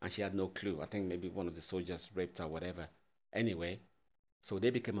 and she had no clue. I think maybe one of the soldiers raped her, whatever. Anyway, so they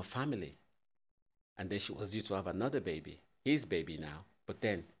became a family. And then she was due to have another baby, his baby now. But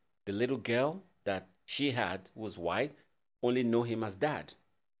then the little girl that she had, who was white, only knew him as dad.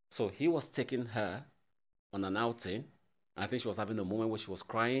 So he was taking her on an outing, and I think she was having a moment where she was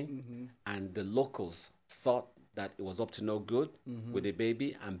crying, and the locals thought that it was up to no good with the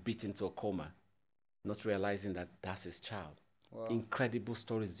baby and beat into a coma, not realizing that that's his child. Wow. Incredible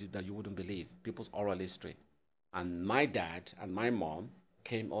stories that you wouldn't believe, people's oral history. And my dad and my mom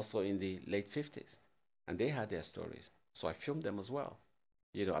came also in the late 50s, and they had their stories. So I filmed them as well.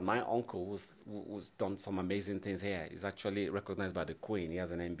 And my uncle, who's done some amazing things here, is actually recognized by the Queen. He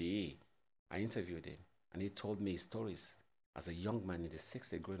has an MBE. I interviewed him, and he told me his stories as a young man in the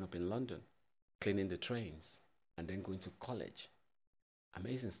 60s, growing up in London, cleaning the trains, and then going to college.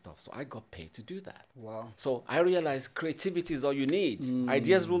 Amazing stuff. So I got paid to do that. Wow. So I realized creativity is all you need.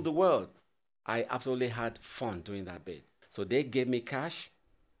 Ideas rule the world. I absolutely had fun doing that bit. So they gave me cash.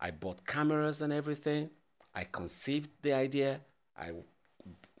 I bought cameras and everything. I conceived the idea.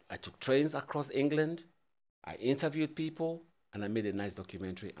 I took trains across England. I interviewed people, and I made a nice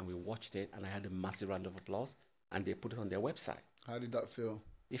documentary, and we watched it, and I had a massive round of applause, and they put it on their website. How did that feel?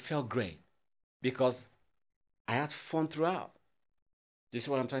 It felt great because I had fun throughout. This is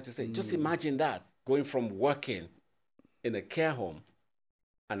what I'm trying to say. Just imagine that, going from working in a care home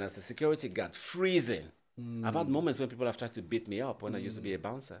and as a security guard, freezing. I've had moments when people have tried to beat me up when I used to be a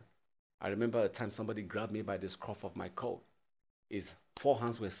bouncer. I remember a time somebody grabbed me by the scruff of my coat. His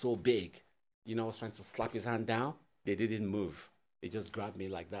forehands were so big. I was trying to slap his hand down. They didn't move. They just grabbed me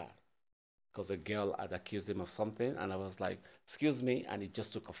like that because a girl had accused him of something. And I was like, excuse me. And he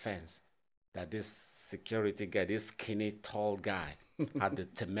just took offense that this security guy, this skinny, tall guy, had the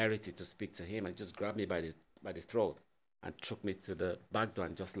temerity to speak to him and just grabbed me by the throat and took me to the back door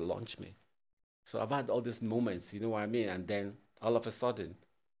and just launched me. So I've had all these moments, you know what I mean? And then all of a sudden,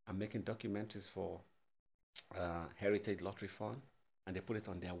 I'm making documentaries for Heritage Lottery Fund, and they put it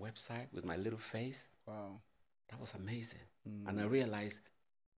on their website with my little face. Wow. That was amazing. And I realized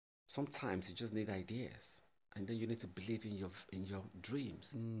sometimes you just need ideas, and then you need to believe in your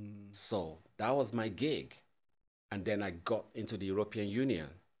dreams. So that was my gig. And then I got into the European Union.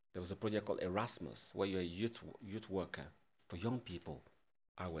 There was a project called Erasmus, where you're a youth worker for young people.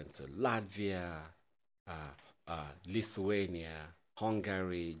 I went to Latvia, Lithuania,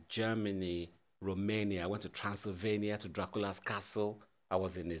 Hungary, Germany, Romania. I went to Transylvania, to Dracula's castle. I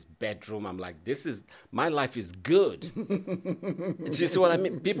was in his bedroom. I'm like, my life is good. Do you see what I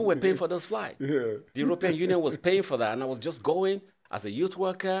mean? People were paying for those flights. Yeah. The European Union was paying for that. And I was just going as a youth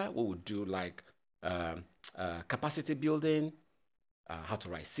worker. We would do like capacity building, how to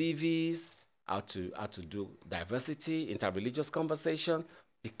write CVs, how to do diversity, interreligious conversation,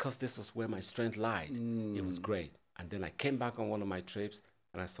 because this was where my strength lied. It was great. And then I came back on one of my trips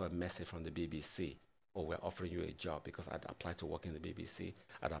and I saw a message from the BBC. Oh, we're offering you a job, because I'd applied to work in the BBC.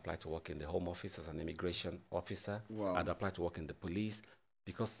 I'd applied to work in the Home Office as an immigration officer. Wow. I'd applied to work in the police,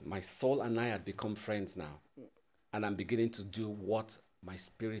 because my soul and I had become friends now. And I'm beginning to do what my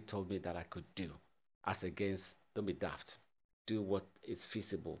spirit told me that I could do, as against, don't be daft, do what is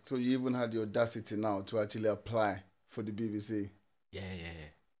feasible. So you even had the audacity now to actually apply for the BBC? Yeah.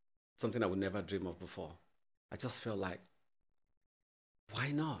 Something I would never dream of before. I just felt like,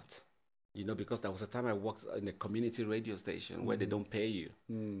 why not? You know, because there was a time I worked in a community radio station where they don't pay you.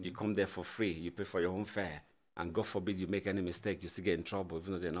 You come there for free. You pay for your own fare. And God forbid you make any mistake, you still get in trouble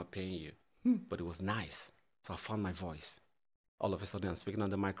even though they're not paying you. But it was nice. So I found my voice. All of a sudden, I'm speaking on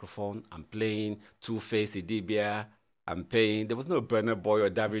the microphone. I'm playing Two-Face, Idibia. I'm playing. There was no Burna Boy or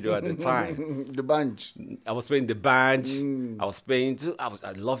Davido at the time. The bunch. I was playing the band. I was playing too.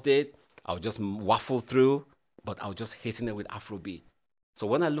 I loved it. I would just waffle through, but I was just hitting it with Afrobeat. So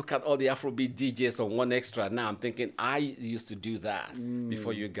when I look at all the Afrobeat DJs on One Extra now, I'm thinking I used to do that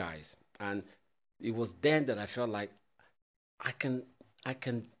before you guys. And it was then that I felt like I can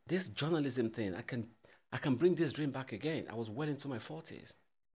this journalism thing, I can bring this dream back again. I was well into my 40s.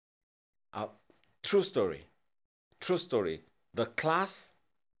 True story. The class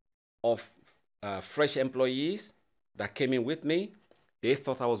of fresh employees that came in with me, they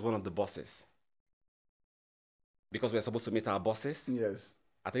thought I was one of the bosses. Because we're supposed to meet our bosses. Yes.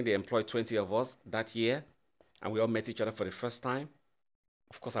 I think they employed 20 of us that year, and we all met each other for the first time.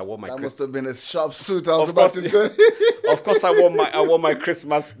 Of course, I wore my. That must have been a sharp suit. I was Of about course, to say. Of course, I wore my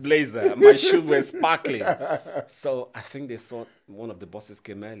Christmas blazer. My shoes were sparkling. So I think they thought one of the bosses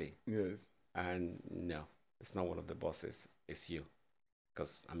came early. Yes. And no, it's not one of the bosses. It's you.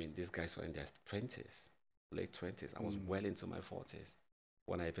 Because, I mean, these guys were in their 20s, late 20s. I was well into my 40s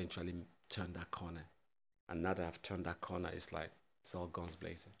when I eventually turned that corner. And now that I've turned that corner, it's like, it's all guns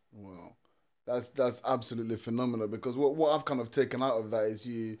blazing. Wow. That's absolutely phenomenal, because what I've kind of taken out of that is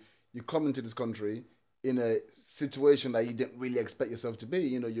you come into this country in a situation that you didn't really expect yourself to be.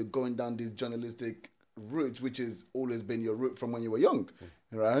 You know, you're going down this journalistic route, which has always been your route from when you were young,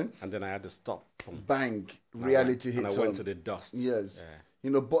 right? And then I had to stop. Bang, reality hits. And I went to the dust. Yes. Yeah.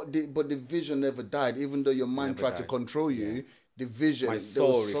 You know, but the vision never died, even though your mind tried to control you. The vision, my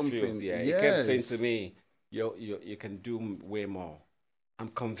soul there was refused. something. Yeah, Yes. It kept saying to me, you can do way more. I'm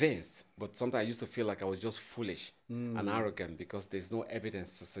convinced, but sometimes I used to feel like I was just foolish and arrogant, because there's no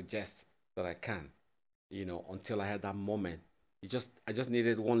evidence to suggest that I can, you know, until I had that moment. I just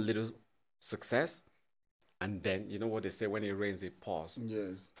needed one little success, and then, you know what they say, when it rains, it pours.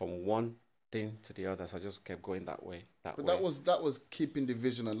 Yes. From one thing to the other, so I just kept going that way. But that was keeping the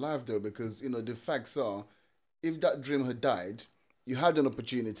vision alive, though, because, you know, the facts are, if that dream had died, you had an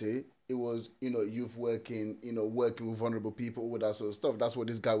opportunity. It was, you know, youth working, you know, working with vulnerable people, all that sort of stuff. That's what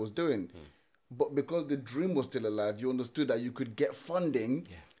this guy was doing. But because the dream was still alive, you understood that you could get funding.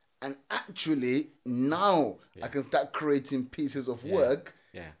 Yeah. And actually, now I can start creating pieces of work,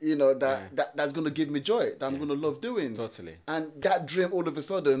 Yeah. you know, that's going to give me joy, that I'm going to love doing. Totally. And that dream all of a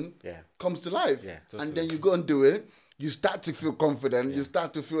sudden comes to life. Yeah, totally. And then you go and do it. You start to feel confident. You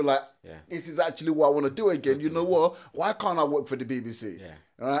start to feel like, this is actually what I want to do again. Totally. You know what? Why can't I work for the BBC?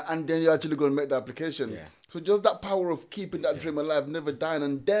 And then you're actually going to make the application. So just that power of keeping that dream alive, never dying,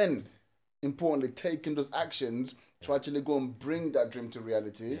 and then, importantly, taking those actions to actually go and bring that dream to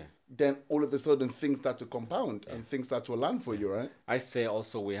reality, then all of a sudden things start to compound and things start to align for you, right? I say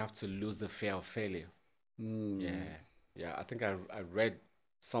also we have to lose the fear of failure. Yeah. I think I read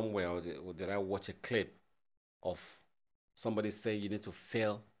somewhere, or did I watch a clip of somebody say you need to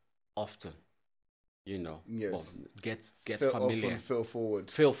fail often, you know. Yes. Get fail familiar. Often, fail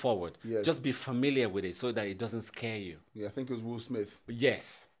forward. Fail forward. Yes. Just be familiar with it so that it doesn't scare you. Yeah, I think it was Will Smith.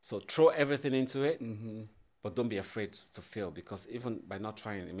 Yes. So throw everything into it, but don't be afraid to fail, because even by not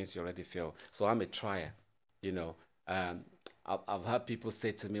trying, it means you already failed. So I'm a trier, you know. I've had people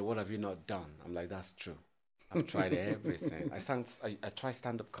say to me, "What have you not done?" I'm like, "That's true. I've tried everything." I tried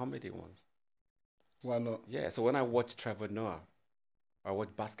stand-up comedy once. Why not? Yeah, so when I watch Trevor Noah, I watch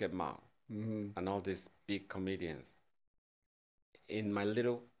Basketball, and all these big comedians, in my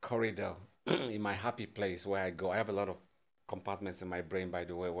little corridor, in my happy place where I go. I have a lot of compartments in my brain, by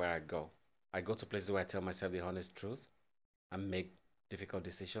the way, where I go. I go to places where I tell myself the honest truth and make difficult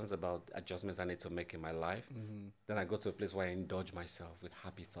decisions about adjustments I need to make in my life. Then I go to a place where I indulge myself with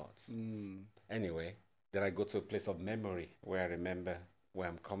happy thoughts. Anyway, then I go to a place of memory where I remember where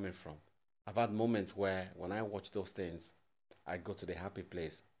I'm coming from. I've had moments where when I watch those things, I go to the happy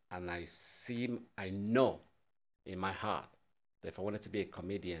place and I know in my heart that if I wanted to be a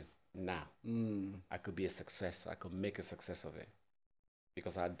comedian now, I could be a success. I could make a success of it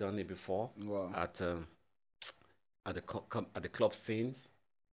because I had done it before. Wow. At the club scenes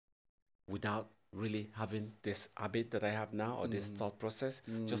without really having this habit that I have now or this thought process,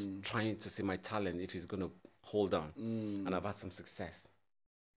 just trying to see my talent if it's going to hold on. And I've had some success.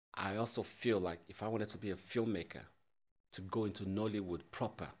 I also feel like if I wanted to be a filmmaker, to go into Nollywood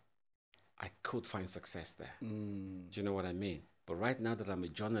proper, I could find success there. Do you know what I mean? But right now that I'm a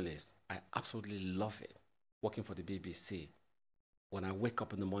journalist, I absolutely love it. Working for the BBC. When I wake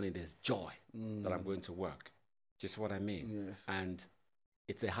up in the morning, there's joy that I'm going to work. Just what I mean. Yes. And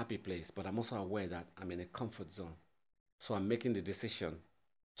it's a happy place, but I'm also aware that I'm in a comfort zone. So I'm making the decision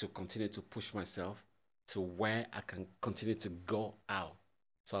to continue to push myself to where I can continue to go out.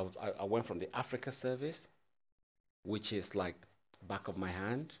 So I went from the Africa service, which is like back of my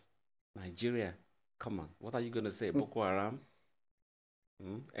hand. Nigeria, come on. What are you going to say? Boko Haram?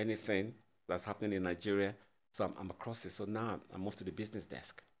 Anything that's happening in Nigeria. So I'm across it. So now I moved to the business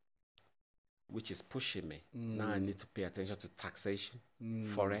desk, which is pushing me. Now I need to pay attention to taxation,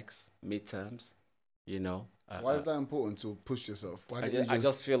 forex, midterms, you know. Why is that important to push yourself? I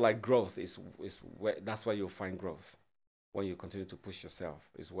just feel like growth is where, that's where you'll find growth. When you continue to push yourself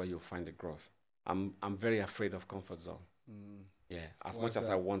is where you'll find the growth. I'm very afraid of comfort zone. Yeah, as much as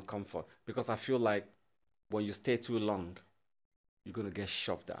I want comfort. Because I feel like when you stay too long, you're going to get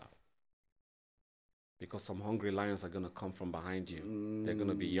shoved out. Because some hungry lions are going to come from behind you. They're going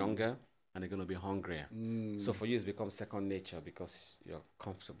to be younger and they're going to be hungrier. So for you, it's become second nature because you're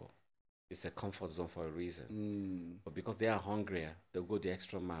comfortable. It's a comfort zone for a reason. But because they are hungrier, they'll go the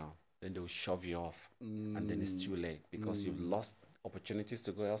extra mile. Then they'll shove you off. And then it's too late because you've lost opportunities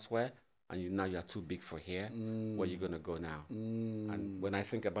to go elsewhere. And now you're too big for here. Where are you going to go now? And when I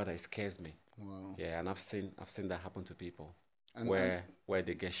think about it, it scares me. Wow. Yeah, and I've seen that happen to people where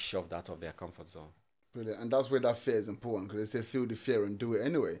they get shoved out of their comfort zone. Brilliant. And that's where that fear is important because they say feel the fear and do it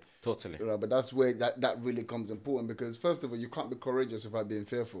anyway. Totally. Right, but that's where that really comes important because first of all, you can't be courageous without being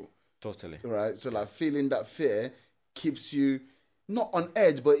fearful. Totally. Right. So like feeling that fear keeps you not on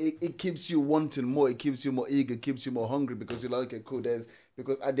edge, but it keeps you wanting more. It keeps you more eager, keeps you more hungry because you're like, okay, cool.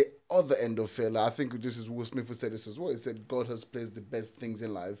 Because at the other end of fear, like I think this is Will Smith who said this as well. He said God has placed the best things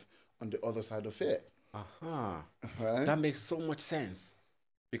in life on the other side of fear. Right? That makes so much sense.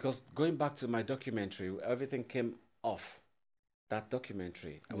 Because going back to my documentary, everything came off that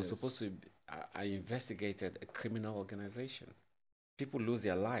documentary. I was supposed to, I investigated a criminal organization. People lose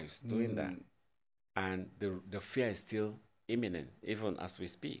their lives doing that. And the fear is still imminent, even as we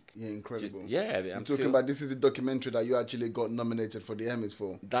speak. Yeah, incredible. You're talking about, this is the documentary that you actually got nominated for the Emmys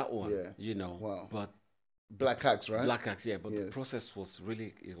for. That one, you know. Wow. But Black Axe, right? Black Axe, yeah. But the process was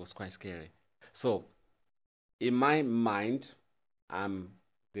really, it was quite scary. So, in my mind, I'm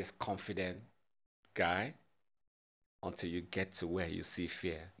this confident guy until you get to where you see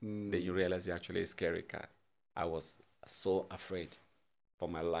fear. Then you realize you're actually a scary cat. I was so afraid for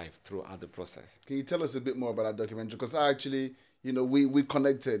my life throughout the process. Can you tell us a bit more about that documentary? Because I actually, you know, we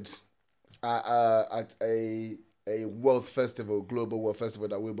connected at a wealth festival, global wealth festival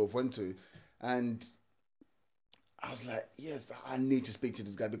that we both went to. And I was like, yes, I need to speak to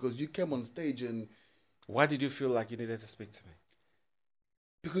this guy because you came on stage and... Why did you feel like you needed to speak to me?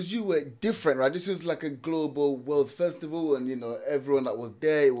 Because you were different, right? This was like a global wealth festival and, you know, everyone that was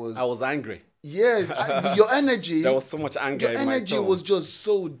there, it was... I was angry. Yes, your energy... There was so much anger in my tone. Your energy was just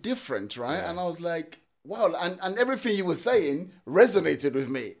so different, right? Yeah. And I was like, wow. And everything you were saying resonated with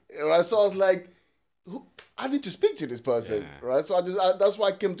me, right? So I was like, I need to speak to this person, right? So that's why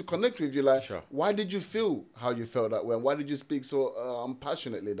I came to connect with you. Like, why did you feel how you felt that way? And why did you speak so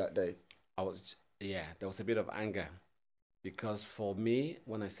passionately that day? There was a bit of anger. Because for me,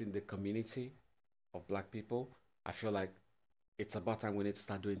 when I see the community of Black people, I feel like it's about time we need to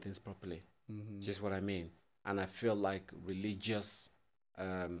start doing things properly. Just what I mean. And I feel like religious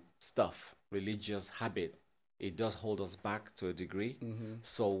stuff, religious habit, it does hold us back to a degree.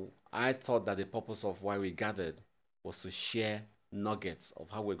 So I thought that the purpose of why we gathered was to share nuggets of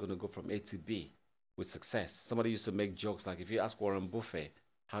how we're going to go from A to B with success. Somebody used to make jokes like, if you ask Warren Buffett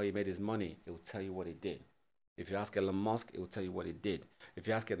how he made his money, he will tell you what he did. If you ask Elon Musk, he will tell you what he did. If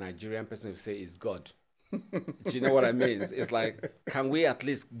you ask a Nigerian person, he will say it's God. Do you know what I mean? It's like, can we at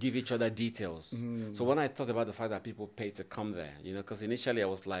least give each other details? So when I thought about the fact that people pay to come there, because initially I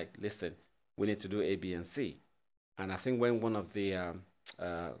was like, listen, we need to do A, B, and C. And I think when one of the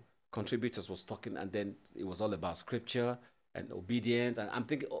contributors was talking, and then it was all about scripture and obedience, and I'm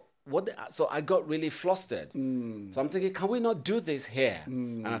thinking, so I got really flustered. So I'm thinking, can we not do this here?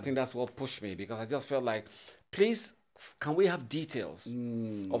 And I think that's what pushed me, because I just felt like, please, can we have details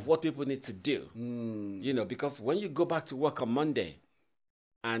of what people need to do? Because when you go back to work on Monday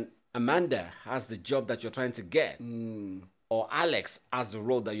and Amanda has the job that you're trying to get, or Alex has the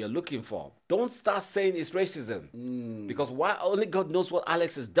role that you're looking for, don't start saying it's racism. Because only God knows what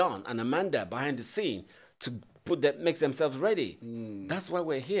Alex has done and Amanda behind the scene to makes themselves ready. That's why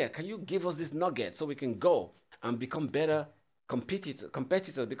we're here. Can you give us this nugget so we can go and become better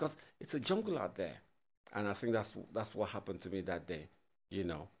competitors? Because it's a jungle out there. And I think that's what happened to me that day,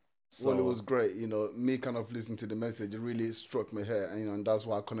 So, well, it was great, me kind of listening to the message, it really struck me here, and that's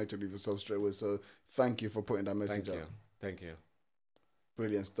why I connected with yourself straight away. So thank you for putting that message out. Thank you.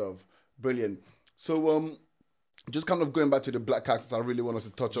 Brilliant stuff. Brilliant. So just kind of going back to the black cactus, I really want us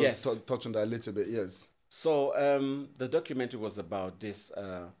to touch on that a little bit. Yes. So the documentary was about this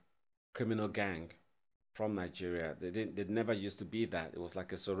criminal gang from Nigeria. They never used to be that. It was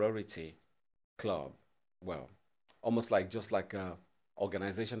like a sorority club. Well, almost like just like a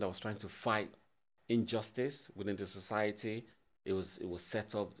organization that was trying to fight injustice within the society. It was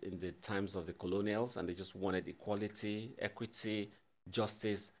set up in the times of the colonials, and they just wanted equality, equity,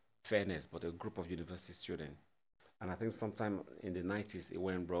 justice, fairness, but a group of university students. And I think sometime in the 90s, it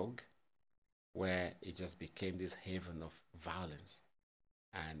went rogue, where it just became this haven of violence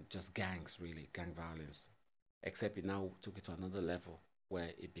and just gangs, really, gang violence. Except it now took it to another level, where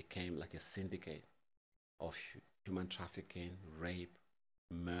it became like a syndicate of human trafficking, rape,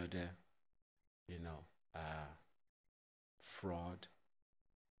 murder, fraud.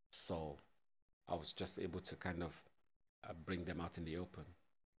 So I was just able to kind of bring them out in the open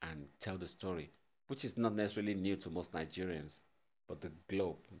and tell the story, which is not necessarily new to most Nigerians, but the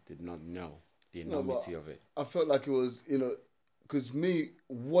globe did not know the enormity of it. I felt like it was, because me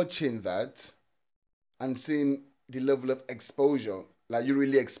watching that and seeing the level of exposure, like you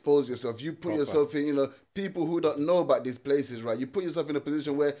really expose yourself. You put yourself in, people who don't know about these places, right? You put yourself in a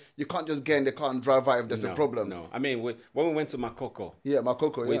position where you can't just get in the car and drive out if there's a problem. No, I mean, when we went to Makoko,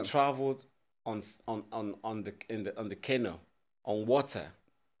 we traveled on the canoe on water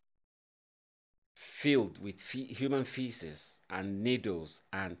filled with human feces and needles,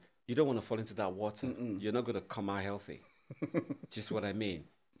 and you don't want to fall into that water. You're not going to come out healthy. Just what I mean.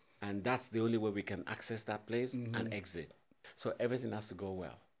 And that's the only way we can access that place and exit. So everything has to go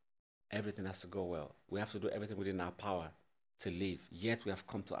well. Everything has to go well. We have to do everything within our power to live. Yet we have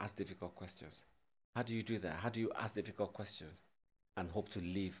come to ask difficult questions. How do you do that? How do you ask difficult questions and hope to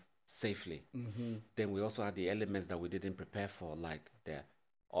live safely? Then we also had the elements that we didn't prepare for, like the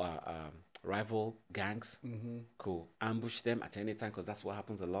rival gangs could ambush them at any time, because that's what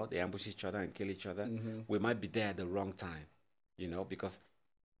happens a lot. They ambush each other and kill each other. We might be there at the wrong time, because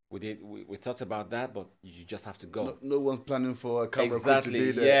we thought about that, but you just have to go. No one's planning for a camera crew to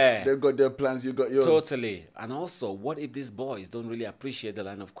be there. Yeah. They've got their plans, you got yours. Totally. And also, what if these boys don't really appreciate the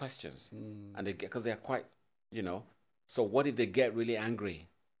line of questions? And because they're quite, so what if they get really angry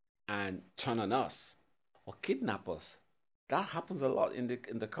and turn on us or kidnap us? That happens a lot in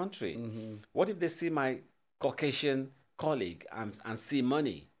the country. What if they see my Caucasian colleague and see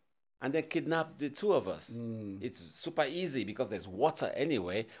money and then kidnap the two of us? It's super easy because there's water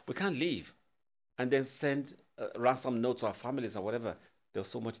anyway. We can't leave. And then send a ransom note to our families or whatever. There's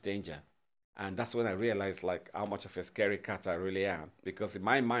so much danger. And that's when I realized like how much of a scary cat I really am. Because in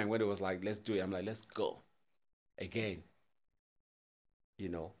my mind, when it was like, let's do it, I'm like, let's go. Again,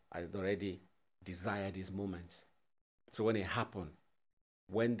 I already desired these moments. So when it happened,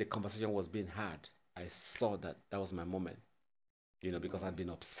 when the conversation was being had, I saw that was my moment, because I'd been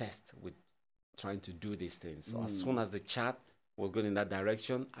obsessed with trying to do these things. So as soon as the chat was going in that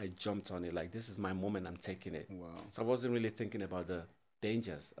direction, I jumped on it. Like, this is my moment, I'm taking it. Wow. So I wasn't really thinking about the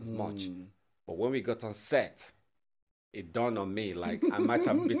dangers as much. But when we got on set, it dawned on me, like, I might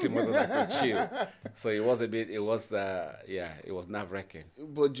have bitten more than I could chew. So it was it was nerve-wracking.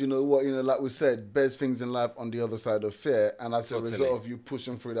 But you know what, like we said, best things in life on the other side of fear. And as a result of you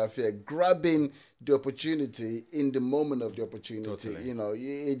pushing through that fear, grabbing the opportunity in the moment of the opportunity,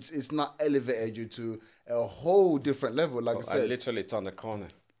 it's not elevated you to a whole different level. Like I said, I literally turned the corner.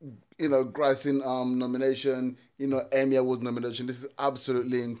 Grising nomination, Emmy Awards nomination. This is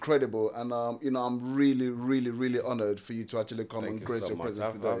absolutely incredible, and I'm really, really, really honored for you to actually come and grace your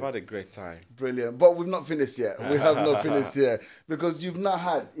presence today. I've had a great time. Brilliant, but we've not finished yet. We have not finished yet, because you've now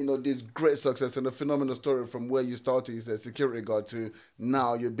had this great success and a phenomenal story from where you started as a security guard to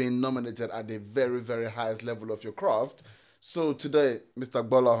now you're being nominated at the very, very highest level of your craft. So today, Mr.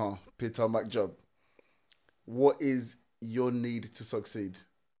 Gbolahan, Peter Macjob, what is your need to succeed?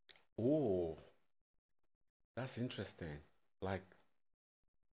 Oh, that's interesting.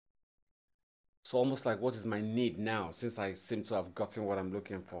 So almost like, what is my need now, since I seem to have gotten what I'm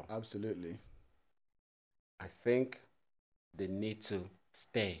looking for? Absolutely. I think the need to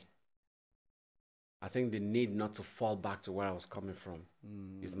stay. I think the need not to fall back to where I was coming from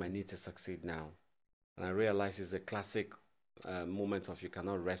is my need to succeed now. And I realize it's a classic moment of you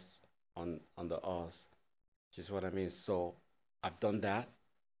cannot rest on the oars, which is what I mean. So I've done that.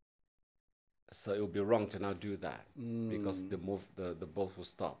 So it would be wrong to now do that because the boat will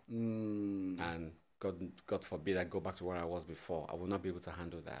stop. And God forbid I go back to where I was before. I will not be able to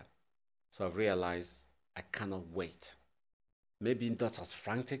handle that. So I've realized I cannot wait. Maybe not as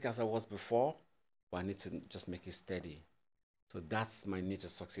frantic as I was before, but I need to just make it steady. So that's my need to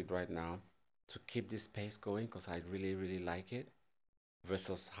succeed right now, to keep this pace going, because I really, really like it,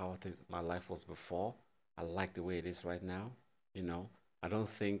 versus how I think my life was before. I like the way it is right now. I don't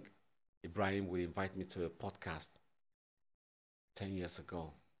think Ibrahim would invite me to a podcast 10 years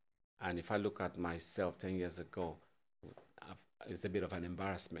ago. And if I look at myself 10 years ago, it's a bit of an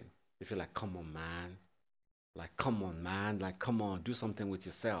embarrassment. You feel like, come on, man. Like, come on, man. Like, come on, do something with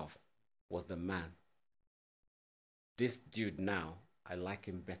yourself. Was the man. This dude now, I like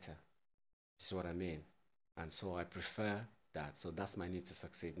him better. You see what I mean? And so I prefer that. So that's my need to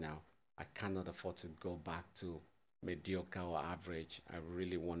succeed now. I cannot afford to go back to mediocre or average. I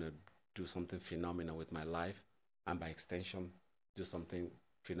really want to do something phenomenal with my life, and by extension, do something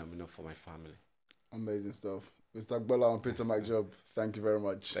phenomenal for my family. Amazing stuff. Mr. Gbolahan Peter Macjob, thank you very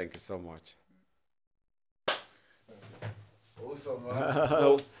much. Thank you so much. Awesome,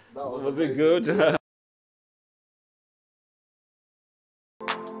 man. Was it good?